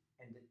ideas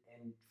and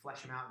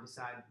flesh them out and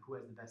decide who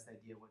has the best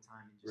idea at what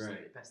time, and just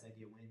like, the best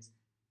idea wins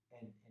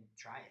and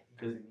try it. You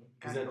know what I mean?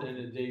 Because at the end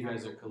of the day, you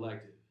guys are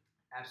collective.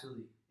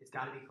 Absolutely. It's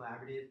got to be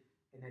collaborative,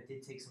 and that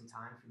did take some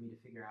time for me to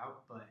figure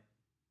out, but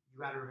you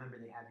got to remember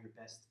they have your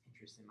best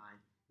interest in mind.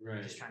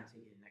 Right. Just trying to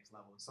take it to the next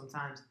level. And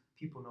sometimes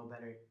people know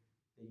better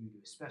than you do,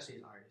 especially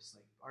as artists.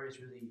 Like, artists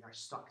really are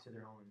stuck to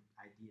their own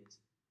ideas,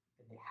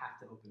 and they have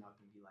to open up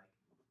and be like,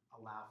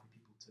 allow for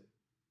people to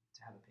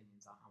have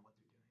opinions on what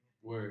they're doing.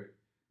 Word.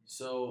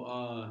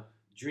 So,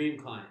 dream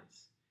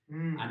clients.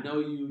 I know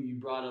you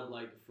brought up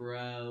like the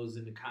Pharrells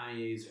and the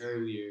Kanyes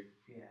earlier.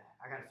 Yeah,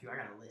 I got a few. I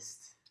got a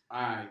list. All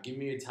right, give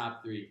me your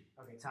top three.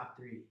 Okay, top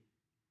three.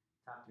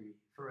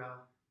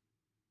 Pharrell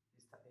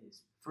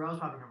Pharrell's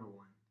probably number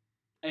one.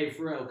 Hey,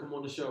 Pharrell, come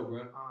on the show,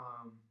 bro.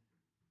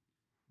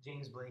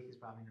 James Blake is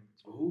probably number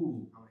two.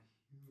 Ooh. I'm a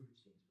huge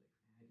James Blake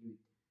fan.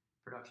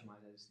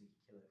 Production-wise, I just think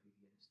he'd kill it if we could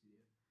get in the studio.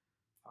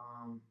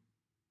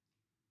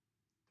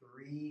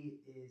 Three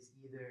is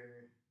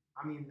either,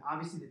 I mean,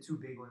 obviously the two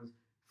big ones.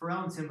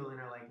 Pharrell and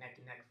Timbaland are like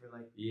neck and neck for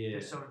like,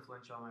 they're so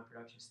influential on my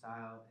production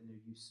style and their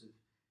use of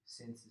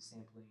synths and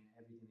sampling and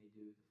everything they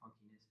do, the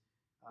funkiness.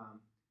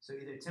 So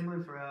either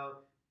Timbaland,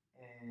 Pharrell,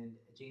 and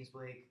James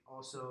Blake.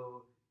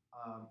 Also,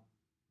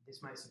 this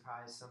might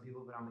surprise some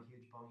people, but I'm a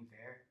huge Bon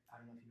Iver. I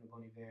don't know if you know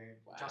Bon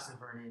Iver. Wow. Justin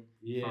Vernon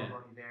from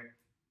Bon Iver.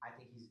 I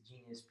think he's a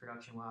genius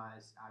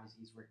production-wise.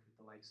 Obviously, he's worked with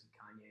the likes of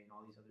Kanye and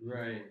all these other people.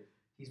 Right.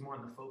 He's more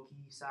on the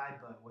folky side,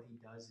 but what he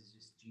does is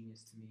just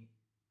genius to me.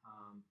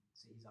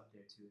 So he's up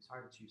there too. It's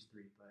hard to choose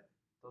three, but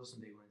those are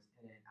some big ones.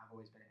 And then I've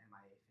always been an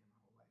MIA fan my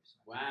whole life. So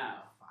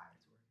wow. Fire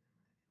to work with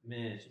MIA.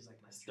 Man, she's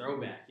like my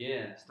throwback.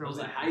 Yeah, it was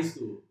like high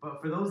school.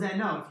 But for those that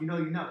know, if you know,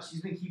 you know.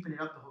 She's been keeping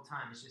it up the whole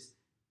time. It's just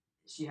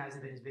she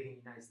hasn't been as big in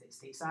the United States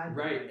stateside.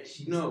 Right.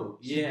 She's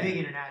big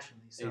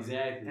internationally. So,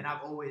 exactly. And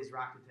I've always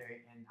rocked with her,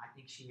 and I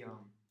think she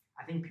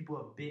I think people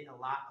have bit a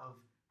lot of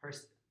her.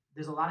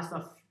 There's a lot of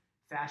stuff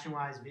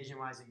fashion-wise,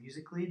 vision-wise, and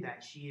musically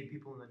that she and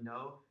people in the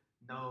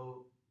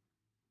know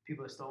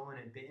people have stolen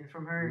and bitten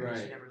from her,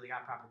 and she never really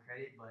got proper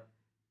credit. But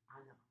I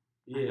know.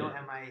 Yeah. I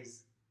know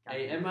MIA's.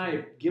 Hey,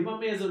 MIA, get my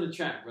man's on the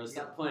track, bro.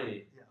 Stop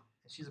playing. Yeah.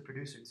 And she's a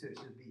producer too.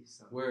 She's a beast.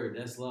 So. Word,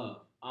 that's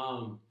love.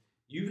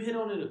 You've hit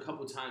on it a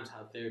couple times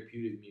how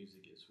therapeutic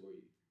music is for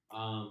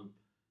you.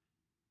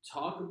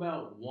 Talk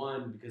about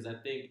one, because I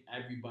think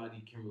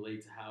everybody can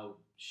relate to how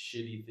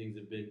shitty things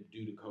have been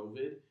due to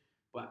COVID,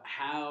 but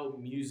how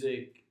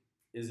music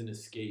is an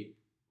escape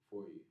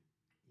for you.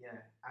 Yeah,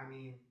 I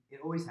mean,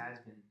 it always has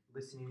been.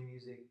 Listening to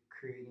music,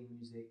 creating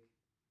music,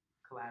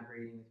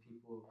 collaborating with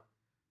people.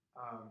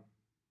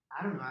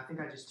 I don't know. I think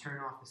I just turn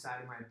off the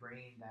side of my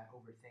brain that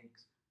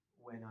overthinks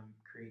when I'm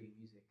creating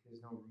music.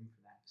 There's no room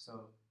for that.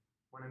 So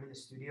when I'm in the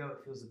studio,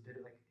 it feels a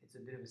bit like it's a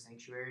bit of a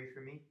sanctuary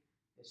for me.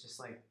 It's just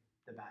like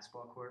the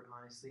basketball court,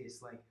 honestly.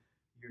 It's like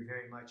you're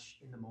very much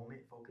in the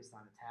moment, focused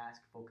on a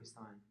task, focused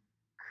on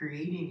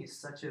creating is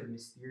such a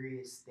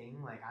mysterious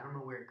thing. Like, I don't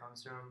know where it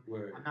comes from.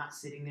 Word. I'm not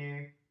sitting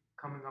there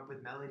coming up with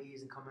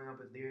melodies and coming up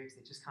with lyrics.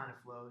 It just kind of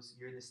flows.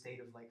 You're in the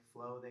state of like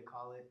flow, they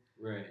call it.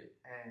 Right.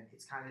 And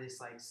it's kind of this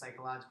like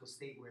psychological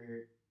state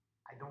where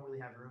I don't really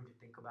have room to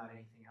think about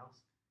anything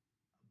else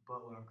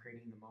but what I'm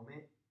creating in the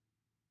moment.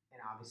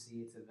 And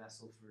obviously it's a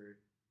vessel for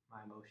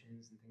my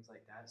emotions and things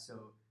like that.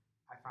 So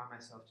I found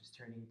myself just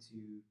turning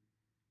to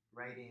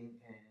writing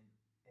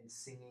and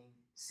singing.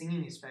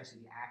 Singing,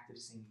 especially the act of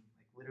singing,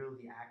 like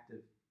literally the act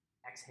of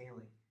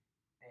exhaling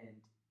and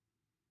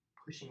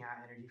pushing out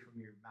energy from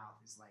your mouth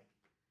is like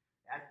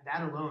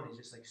that alone is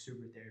just like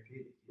super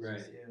therapeutic. It's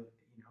right. Just,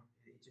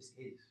 it just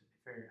is.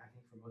 I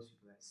think for most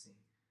people that sing,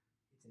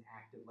 it's an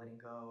act of letting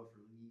go, of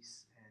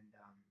release, and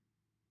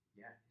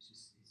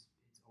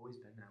it's always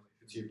been that way.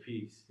 It's your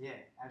piece. Yeah,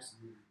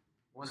 absolutely.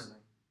 One of them.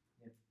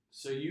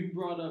 So you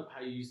brought up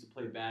how you used to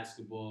play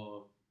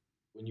basketball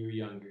when you were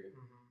younger,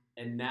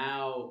 Mm-hmm. and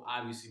now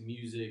obviously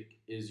music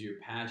is your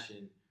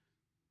passion.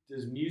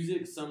 Does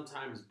music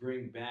sometimes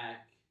bring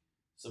back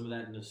some of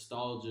that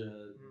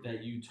nostalgia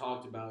that you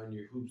talked about in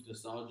your hoops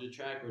nostalgia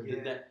track, or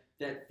did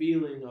that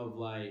feeling of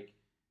like,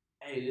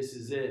 hey, this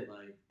is it,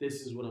 like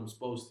this is what I'm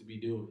supposed to be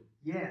doing?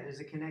 Yeah, there's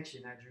a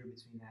connection I drew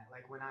between that.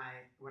 Like when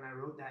I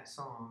wrote that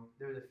song,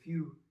 there's a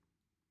few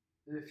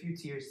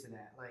tiers to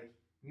that. Like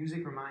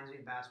music reminds me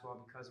of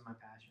basketball because of my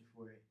passion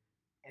for it,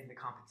 and the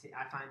competition.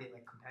 I find it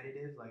like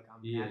competitive. Like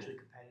I'm naturally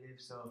competitive,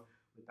 so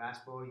with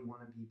basketball, you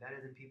want to be better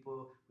than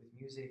people. With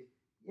music,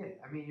 yeah,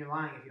 I mean, you're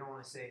lying if you don't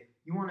want to say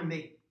you want to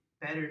make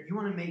better. You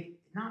want to make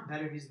not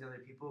better music than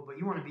other people, but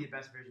you want to be the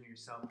best version of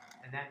yourself,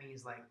 and that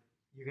means like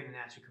you're gonna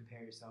naturally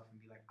compare yourself and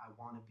be like, I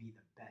want to be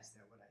the best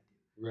at what I do.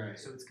 Right.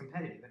 So it's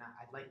competitive, and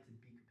I'd like to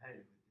be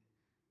competitive with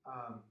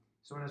it.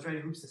 So when I was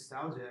writing Hoops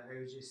Nostalgia,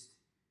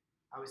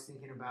 I was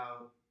thinking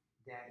about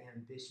that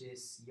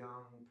ambitious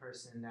young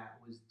person that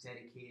was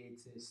dedicated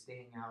to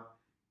staying out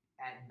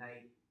at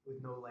night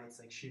with no lights,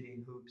 like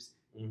shooting hoops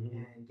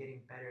and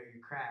getting better at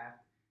your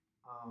craft.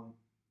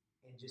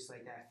 And just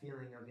like that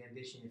feeling of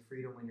ambition and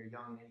freedom when you're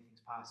young and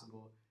anything's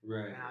possible.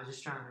 Right. And I was just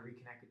trying to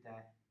reconnect with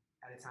that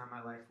at a time in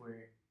my life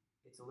where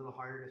it's a little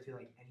harder to feel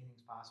like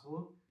anything's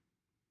possible.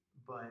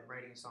 But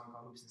writing a song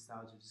called Hoops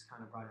Nostalgia just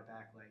kind of brought it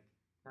back. Like,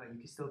 no, you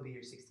can still be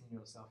your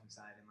 16-year-old self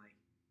inside and like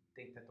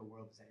think that the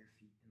world is at your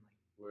feet and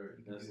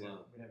like That's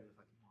love. Whatever the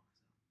fuck you want.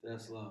 So,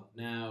 that's love.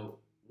 Now,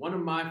 one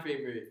of my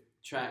favorite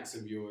tracks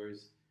of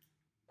yours,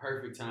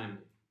 Perfect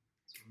Timing.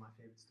 It's one of my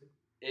favorites too.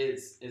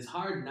 It's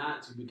hard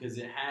not to because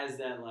it has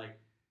that like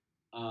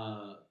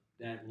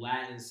that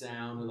Latin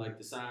sound or like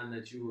the sound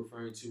that you were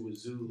referring to with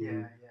Zulu.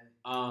 Yeah.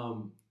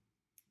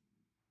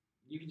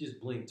 You can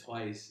just blink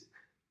twice.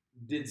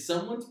 Did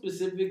someone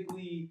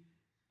specifically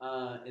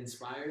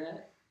inspire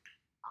that?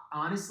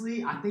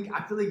 Honestly, I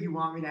feel like you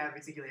want me to have a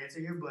particular answer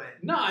here,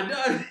 but no, I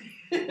don't.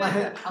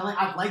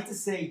 I'd like to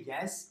say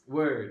yes.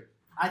 Word.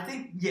 I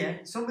think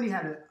somebody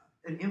had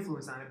an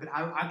influence on it, but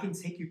I can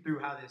take you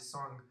through how this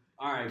song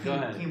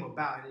came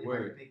about, and it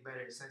might make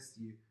better sense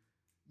to you.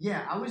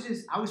 Yeah, I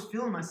was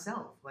feeling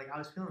myself. Like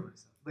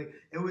Like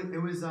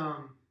it was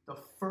the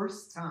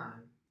first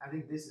time. I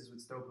think this is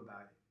what's dope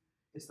about it.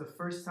 It's the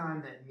first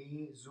time that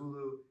me,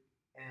 Zulu,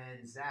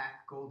 and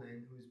Zach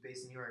Golden, who's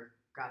based in New York,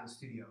 got in the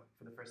studio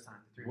for the first time.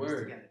 The three of us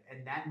together.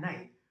 And that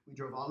night, we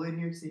drove all the way to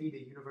New York City to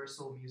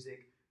Universal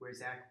Music, where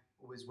Zach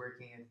was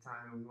working at the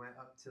time, and we went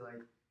up to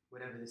like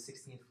whatever the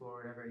 16th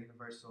floor, or whatever,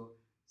 Universal.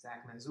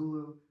 Zach met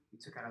Zulu. We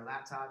took out our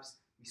laptops.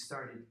 We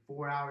started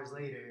 4 hours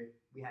later.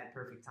 We had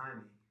Perfect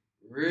Timing.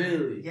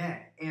 Really? Yeah,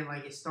 and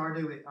like it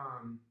started with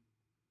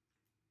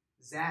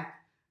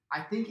Zach.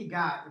 I think it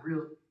got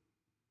real.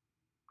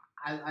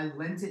 I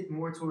lent it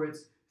more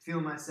towards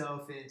feeling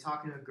myself and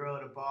talking to a girl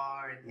at a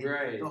bar and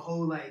the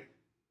whole like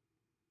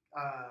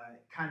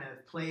kind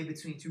of play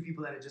between two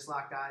people that had just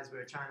locked eyes but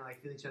are trying to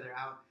like feel each other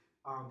out.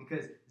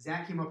 Because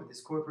Zach came up with this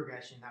chord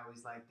progression that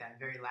was like that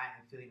very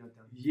Latin feeling of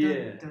them.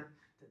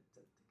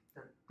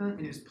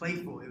 And it was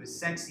playful. It was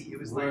sexy. It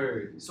was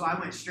like so I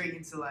went straight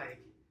into like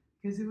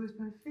because it was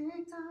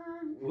perfect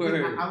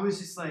time. I was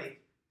just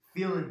like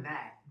feeling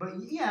that. But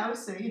yeah, I would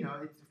say it's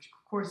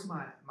of course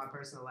my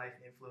personal life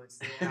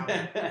influenced it.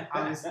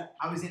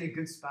 I was in a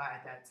good spot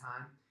at that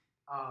time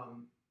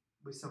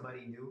with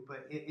somebody new,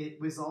 but it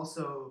was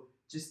also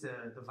just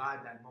the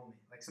vibe that moment.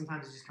 Like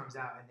sometimes it just comes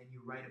out and then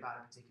you write about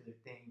a particular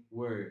thing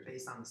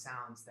based on the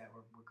sounds that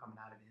were coming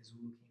out of it. And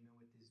Zulu came in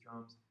with his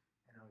drums,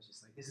 and I was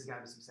just like, this has got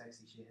to be some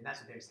sexy shit. And that's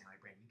what they're saying, like,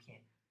 Brandon, you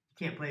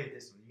can't play with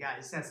this one.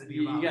 This has to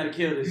be about you gotta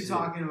kill this. You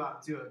talking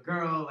about to a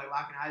girl, like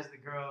locking eyes with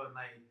a girl, and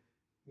like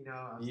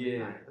I was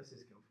like, all right, let's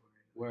just go for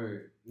it.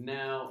 Word.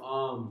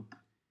 Now,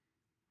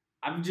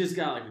 I've just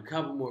got like a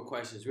couple more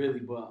questions, really,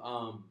 but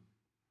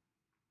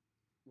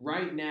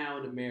right now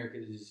in America,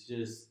 there's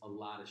just a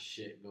lot of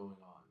shit going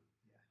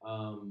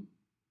on.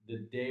 Yeah.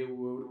 The day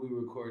we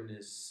recording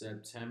this,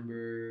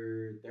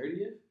 September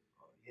 30th.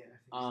 Oh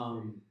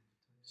yeah.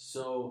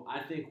 So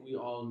I think we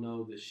all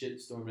know the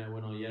shitstorm that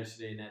went on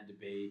yesterday in that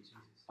debate.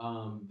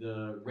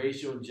 The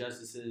racial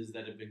injustices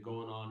that have been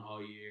going on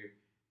all year.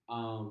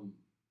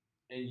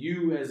 And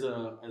you as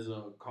a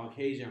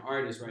Caucasian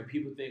artist, right?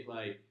 People think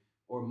like,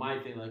 or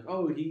might think like,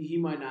 oh, he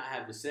might not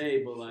have a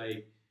say, but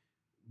like,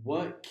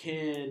 what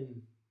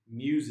can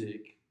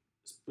music,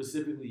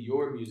 specifically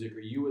your music,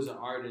 or you as an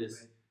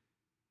artist,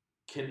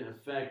 can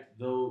affect?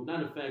 Though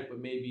not affect, but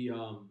maybe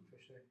for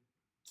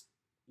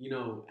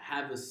sure.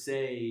 Have a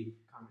say.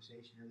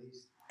 Conversation at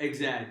least.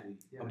 Exactly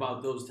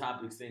about those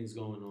topics, things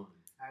going on.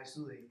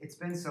 Absolutely, it's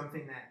been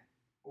something that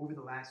over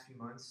the last few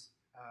months.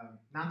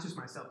 Not just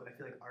myself, but I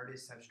feel like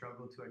artists have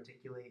struggled to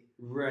articulate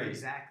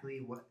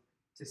exactly what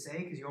to say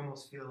because you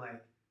almost feel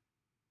like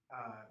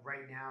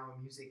right now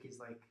music is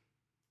like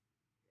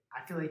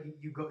I feel like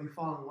you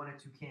fall in one or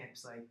two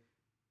camps. Like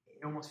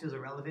it almost feels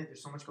irrelevant.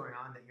 There's so much going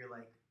on that you're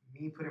like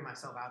me putting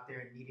myself out there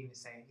and needing to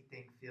say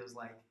anything feels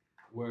like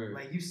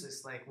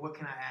useless. Like what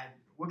can I add?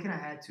 what can I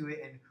add to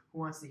it, and who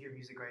wants to hear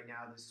music right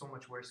now? There's so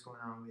much worse going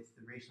on with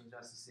the racial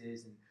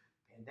injustices and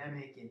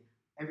pandemic and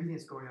everything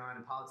that's going on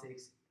in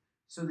politics.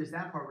 So there's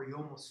that part where you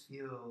almost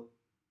feel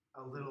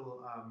a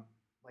little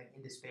like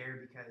in despair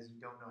because you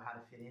don't know how to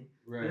fit in.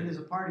 But then there's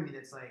a part of me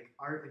that's like,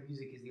 art and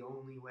music is the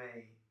only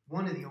way,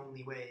 one of the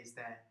only ways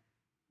that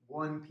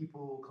one,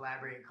 people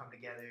collaborate and come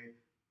together.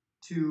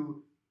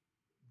 Two,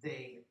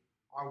 they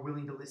are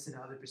willing to listen to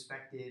other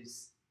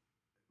perspectives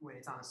when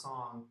it's on a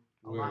song,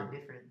 a lot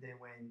different than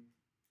when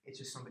it's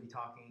just somebody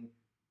talking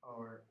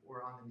or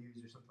on the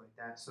news or something like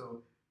that.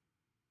 So,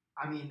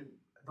 I mean,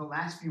 the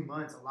last few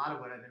months, a lot of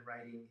what I've been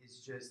writing is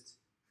just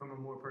from a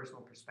more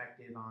personal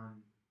perspective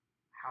on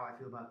how I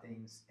feel about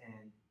things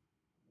and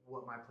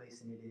what my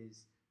place in it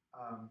is.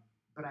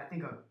 But I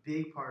think a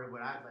big part of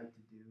what I'd like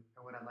to do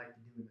and what I'd like to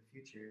do in the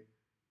future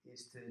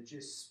is to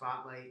just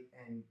spotlight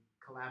and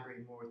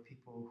collaborate more with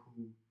people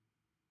who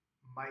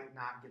might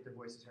not get their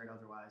voices heard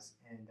otherwise.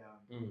 And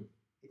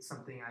it's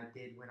something I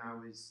did when I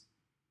was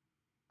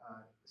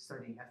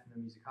studying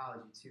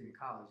ethnomusicology too in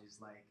college. Is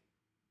like,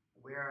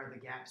 where are the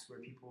gaps where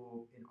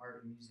people in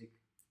art and music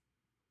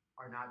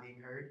are not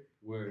being heard?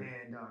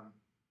 And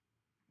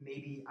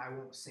maybe I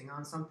won't sing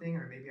on something,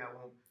 or maybe I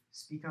won't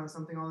speak on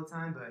something all the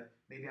time, but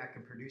maybe I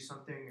can produce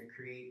something and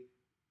create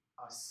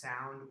a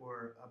sound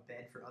or a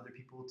bed for other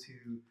people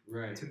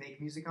to make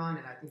music on.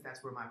 And I think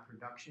that's where my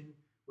production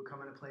would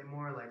come into play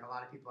more. Like, a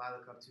lot of people I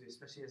look up to,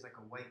 especially as like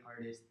a white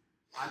artist,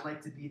 I'd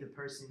like to be the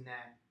person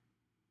that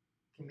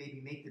can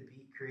maybe make the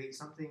beat, create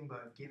something,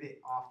 but give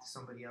it off to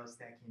somebody else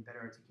that can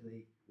better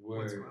articulate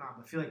what's going on.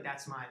 But I feel like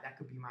that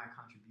could be my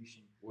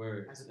contribution.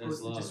 As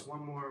opposed to just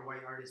one more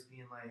white artist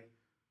being like,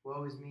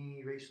 woe is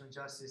me, racial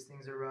injustice,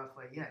 things are rough.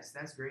 Like, yes,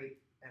 that's great,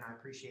 and I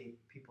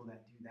appreciate people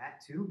that do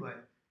that too,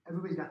 but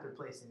everybody's got their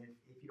place, and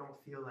if you don't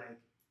feel like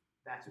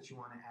that's what you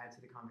want to add to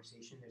the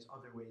conversation, there's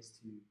other ways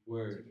to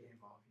get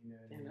involved. You know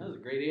what I mean? That was a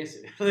great answer.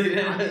 I mean,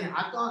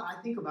 I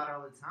think about it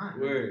all the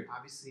time.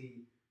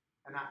 Obviously,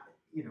 and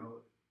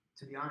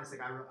to be honest,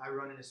 like I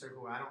run in a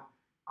circle where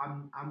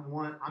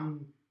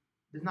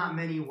there's not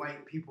many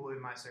white people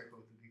in my circle,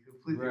 to be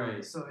completely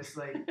honest. So it's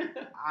like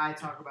I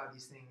talk about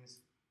these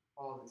things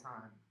all the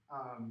time,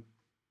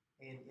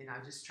 and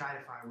I just try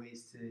to find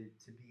ways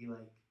to be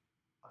like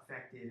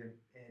effective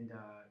and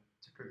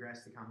to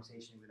progress the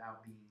conversation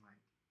without being like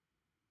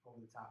over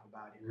the top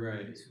about it, or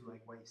being too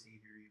like white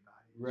saviory about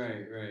it.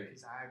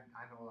 Because I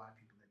know a lot of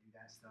people that do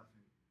that stuff,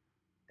 and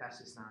that's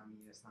just not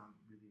me. That's not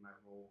really my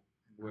role,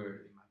 and not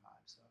really my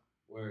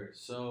vibe.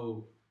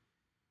 So,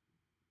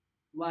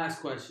 last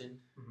question.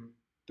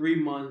 3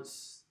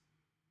 months,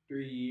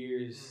 3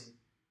 years,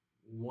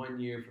 1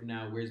 year from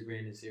now, where's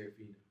Brandon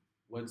Serafino?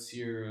 What's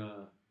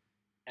your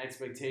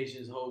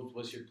expectations, hopes?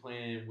 What's your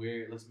plan?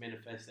 Let's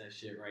manifest that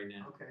shit right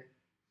now. Okay.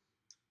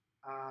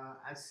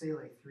 I'd say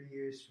like 3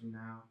 years from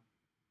now,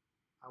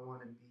 I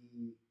want to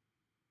be.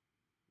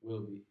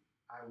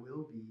 I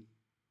will be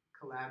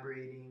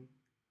collaborating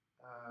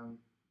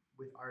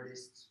with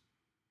artists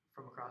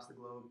from across the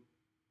globe,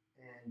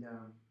 and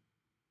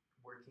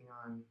working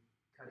on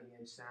cutting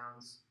edge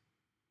sounds,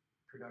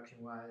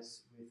 production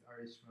wise, with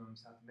artists from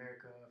South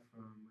America,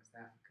 from West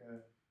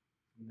Africa,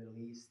 from the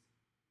Middle East.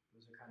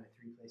 Those are kind of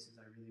 3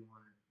 places I really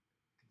want to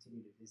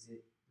continue to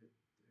visit.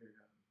 There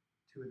are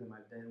 2 of them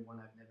I've been, 1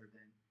 I've never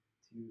been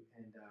to,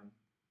 and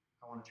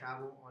I want to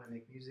travel. I want to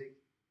make music,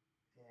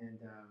 and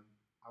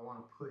I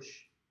want to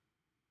push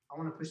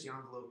the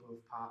envelope of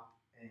pop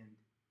and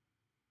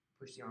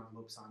push the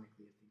envelope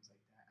sonically of things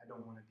like that. I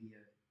don't want to be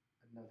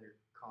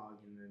another cog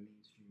in the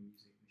mainstream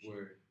music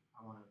machine.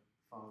 I want to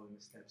follow in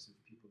the steps of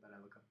people that I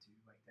look up to,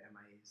 like the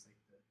MIAs,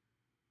 like the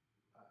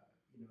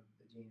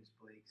James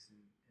Blakes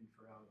and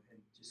Pharrell,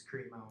 and just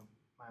create my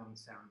own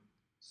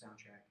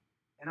soundtrack.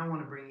 And I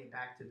want to bring it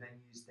back to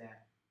venues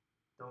that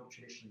don't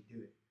traditionally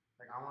do it.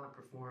 Like, I want to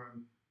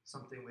perform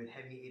something with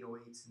heavy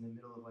 808s in the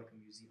middle of like a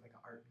museum, like an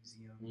art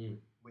museum,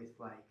 with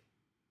like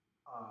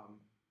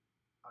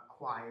a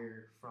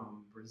choir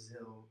from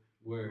Brazil.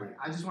 Like,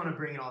 I just want to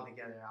bring it all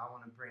together. I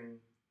want to bring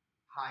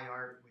high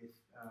art with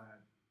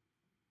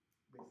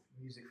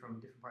music from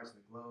different parts of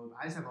the globe.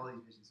 I just have all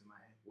these visions in my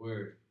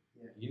head.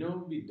 Yeah. You know what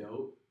would be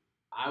dope?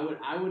 I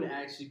would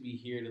actually be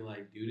here to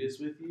like do this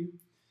with you.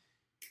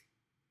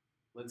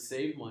 Let's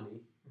save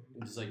money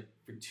and just like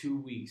for 2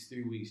 weeks,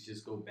 3 weeks,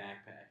 just go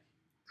backpack.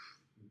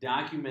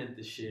 Document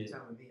the shit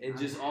and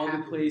just all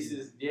the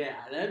places. Yeah,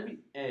 that'd be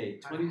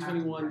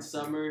 2021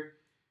 summer.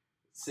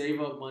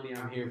 Save up money.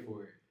 I'm here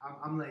for it.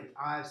 I'm like,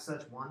 I have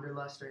such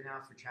wanderlust right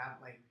now for travel,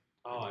 like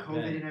I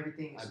COVID bet. and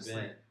everything. It's just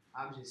like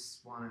I'm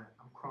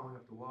crawling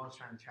up the walls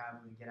trying to travel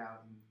and get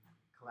out and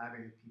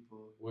collaborate with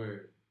people.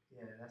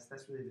 Yeah,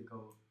 that's really the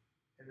goal.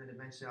 And then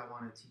eventually I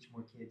want to teach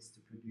more kids to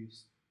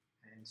produce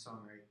and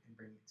songwrite and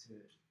bring it to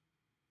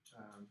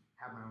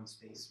have my own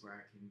space where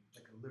I can,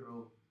 like a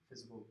literal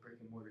physical brick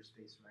and mortar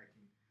space where I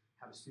can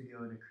have a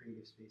studio and a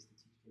creative space to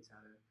teach kids how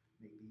to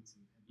make beats.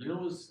 And you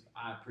know what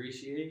I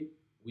appreciate?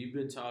 We've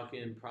been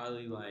talking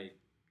probably like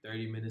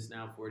 30 minutes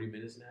now, 40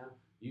 minutes now.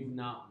 You've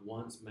not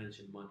once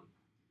mentioned money.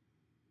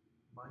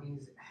 Money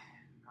is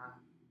not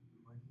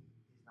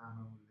my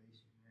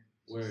motivation, man.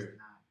 It's Word. just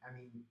not. I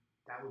mean,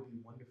 that would be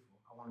wonderful.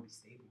 I want to be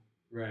stable,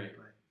 Right.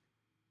 but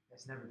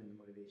that's never been the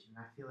motivation.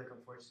 And I feel like,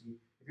 unfortunately,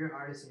 if you're an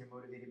artist and you're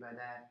motivated by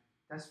that,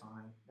 that's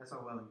fine. That's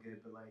all well and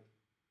good. But like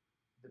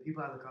the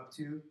people I look up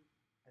to,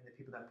 and the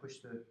people that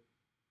push the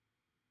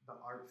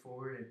art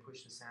forward and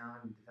push the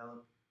sound and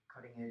develop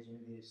cutting edge,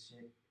 innovative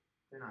shit,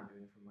 they're not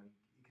doing it for money.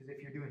 Because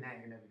if you're doing that,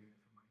 you're never doing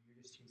it for money.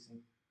 You're just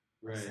chasing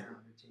Right.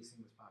 sound or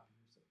chasing what's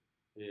popular. So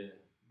Yeah.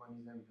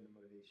 money's never been a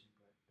motivation.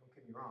 But don't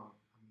get me wrong.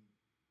 I mean,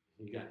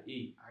 You gotta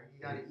eat. you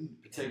gotta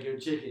eat. Protect your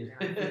chicken.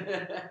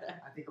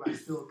 I think if I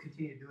still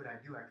continue to do what I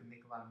do, I can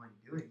make a lot of money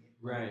doing it.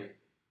 Right.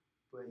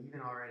 But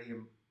even already,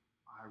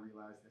 I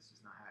realize that's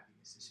just not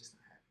happiness. It's just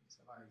not happiness.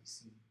 I've already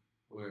seen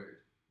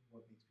Word.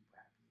 what makes people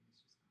happy, and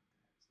it's just not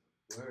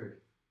that. So.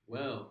 Word.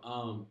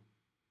 Well,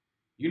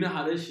 you know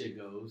how this shit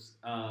goes.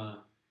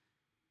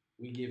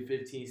 We give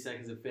 15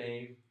 seconds of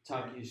fame,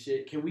 talk your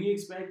shit. Can we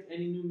expect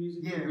any new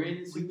music from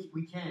Brandon soon?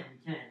 we can.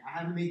 I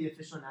haven't made the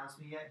official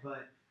announcement yet,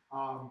 but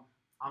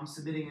I'm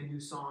submitting a new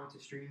song to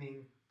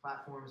streaming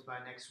platforms by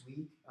next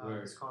week.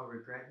 It's called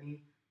Regret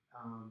Me.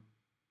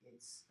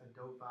 It's a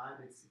dope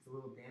vibe. It's a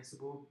little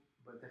danceable,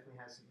 but definitely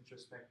has some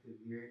introspective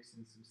lyrics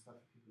and some stuff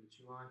for people to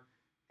chew on.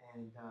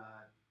 And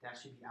that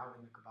should be out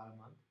in like about a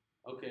month.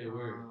 Okay,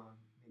 word.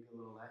 Maybe a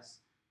little less.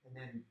 And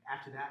then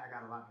after that, I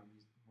got a lot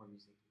more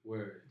music.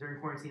 Word.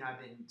 During quarantine, I've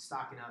been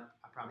stocking up.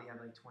 I probably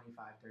have like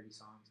 25, 30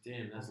 songs.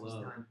 Damn, that's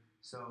love. Done.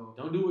 So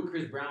don't do what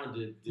Chris Brown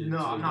did. No,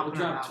 I'm not. Don't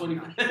drop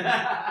 25.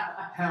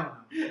 Hell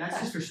no. That's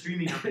just for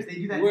streaming numbers. They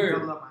do that Word. to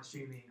double up on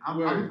streaming. I'll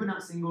be putting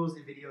out singles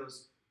and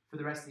videos for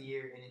the rest of the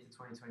year and into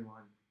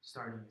 2021,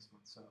 starting this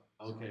month. So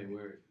okay,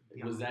 word.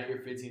 Beyond. Was that your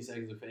 15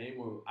 seconds of fame,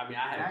 or I mean,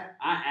 I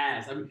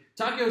asked. I mean,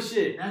 talk your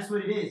shit. That's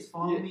what it is.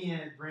 Follow me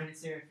at Brandon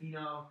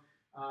Serafino.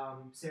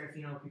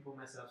 Serafino, people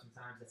mess it up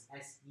sometimes. That's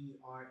Serafino.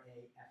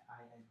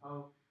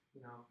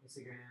 You know,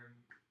 Instagram.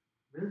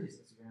 Really just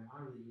Instagram. I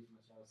don't really use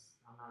much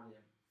else. I'm not really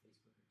on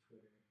Facebook or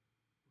Twitter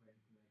or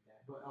anything like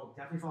that. But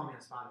definitely follow me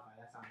on Spotify.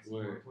 That's honestly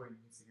more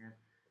important than Instagram.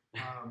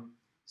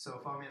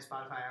 So follow me on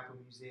Spotify, Apple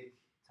Music,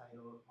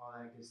 Tidal, all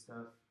that good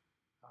stuff.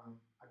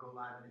 I go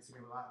live on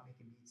Instagram a lot,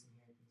 making beats in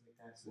here, things like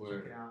that. So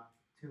check it out,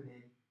 tune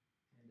in,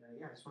 and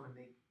I just want to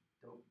make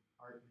dope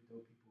art with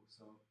dope people.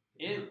 So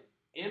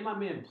and my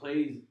man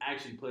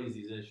actually plays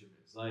these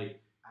instruments. Like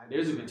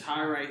there's a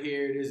guitar right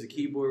here, there's a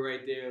keyboard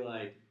right there.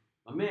 Like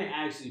my man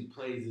actually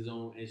plays his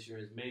own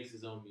instruments, makes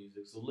his own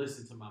music. So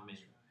listen to my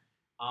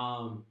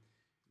man.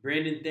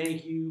 Brandon,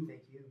 thank you.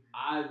 Thank you.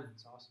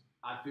 It's awesome.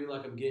 I feel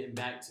like I'm getting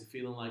back to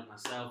feeling like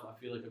myself. I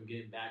feel like I'm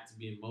getting back to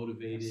being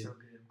motivated. That's so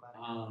good. I'm glad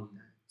that.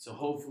 So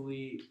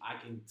hopefully I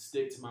can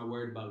stick to my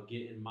word about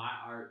getting my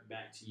art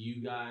back to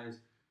you guys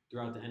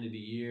throughout the end of the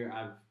year.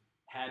 I've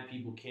had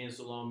people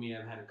cancel on me.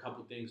 I've had a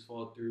couple things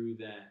fall through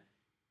that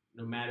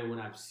no matter what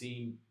I've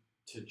seen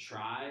to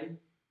try,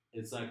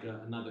 it's like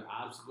another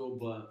obstacle.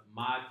 But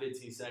my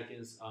 15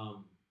 seconds,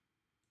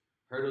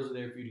 hurdles are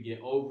there for you to get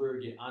over,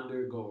 get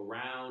under, go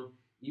around.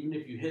 Even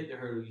if you hit the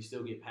hurdle, you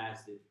still get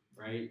past it,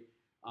 right?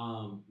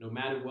 No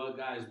matter what,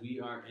 guys, we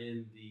are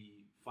in the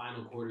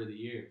final quarter of the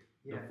year.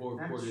 Yeah, the fourth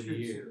quarter of the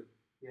year. Too.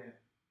 Yeah.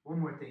 One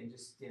more thing,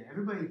 just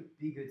everybody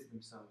be good to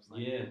themselves.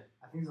 Like,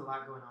 I think there's a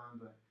lot going on,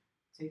 but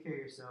take care of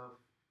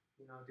yourself.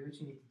 You know, do what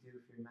you need to do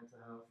for your mental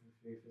health and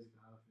for your physical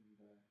health, and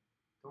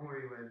don't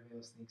worry what everybody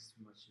else thinks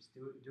too much. Just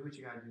do what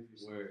you gotta do for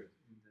yourself. Word.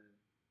 And,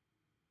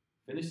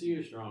 finish the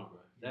year strong,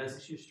 bro.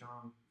 Finish the year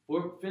strong.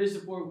 Finish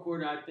the fourth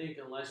quarter. I think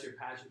unless you're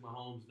Patrick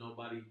Mahomes,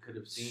 nobody could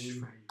have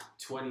seen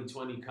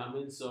 2020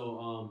 coming.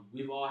 So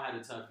we've all had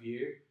a tough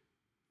year.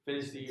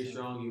 Finish the year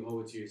strong. You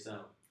owe it to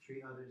yourself.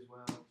 Treat others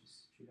well.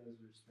 Just treat others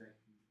with respect.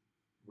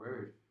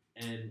 Word.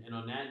 And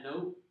on that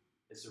note,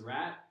 it's a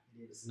wrap.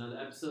 It is. It's another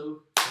episode.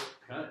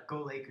 Cut.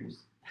 Go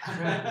Lakers.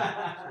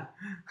 Wow.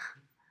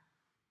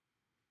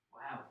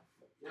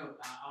 Yo,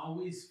 I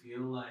always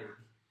feel like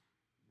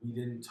we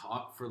didn't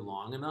talk for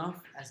long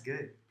enough. That's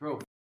good. Bro.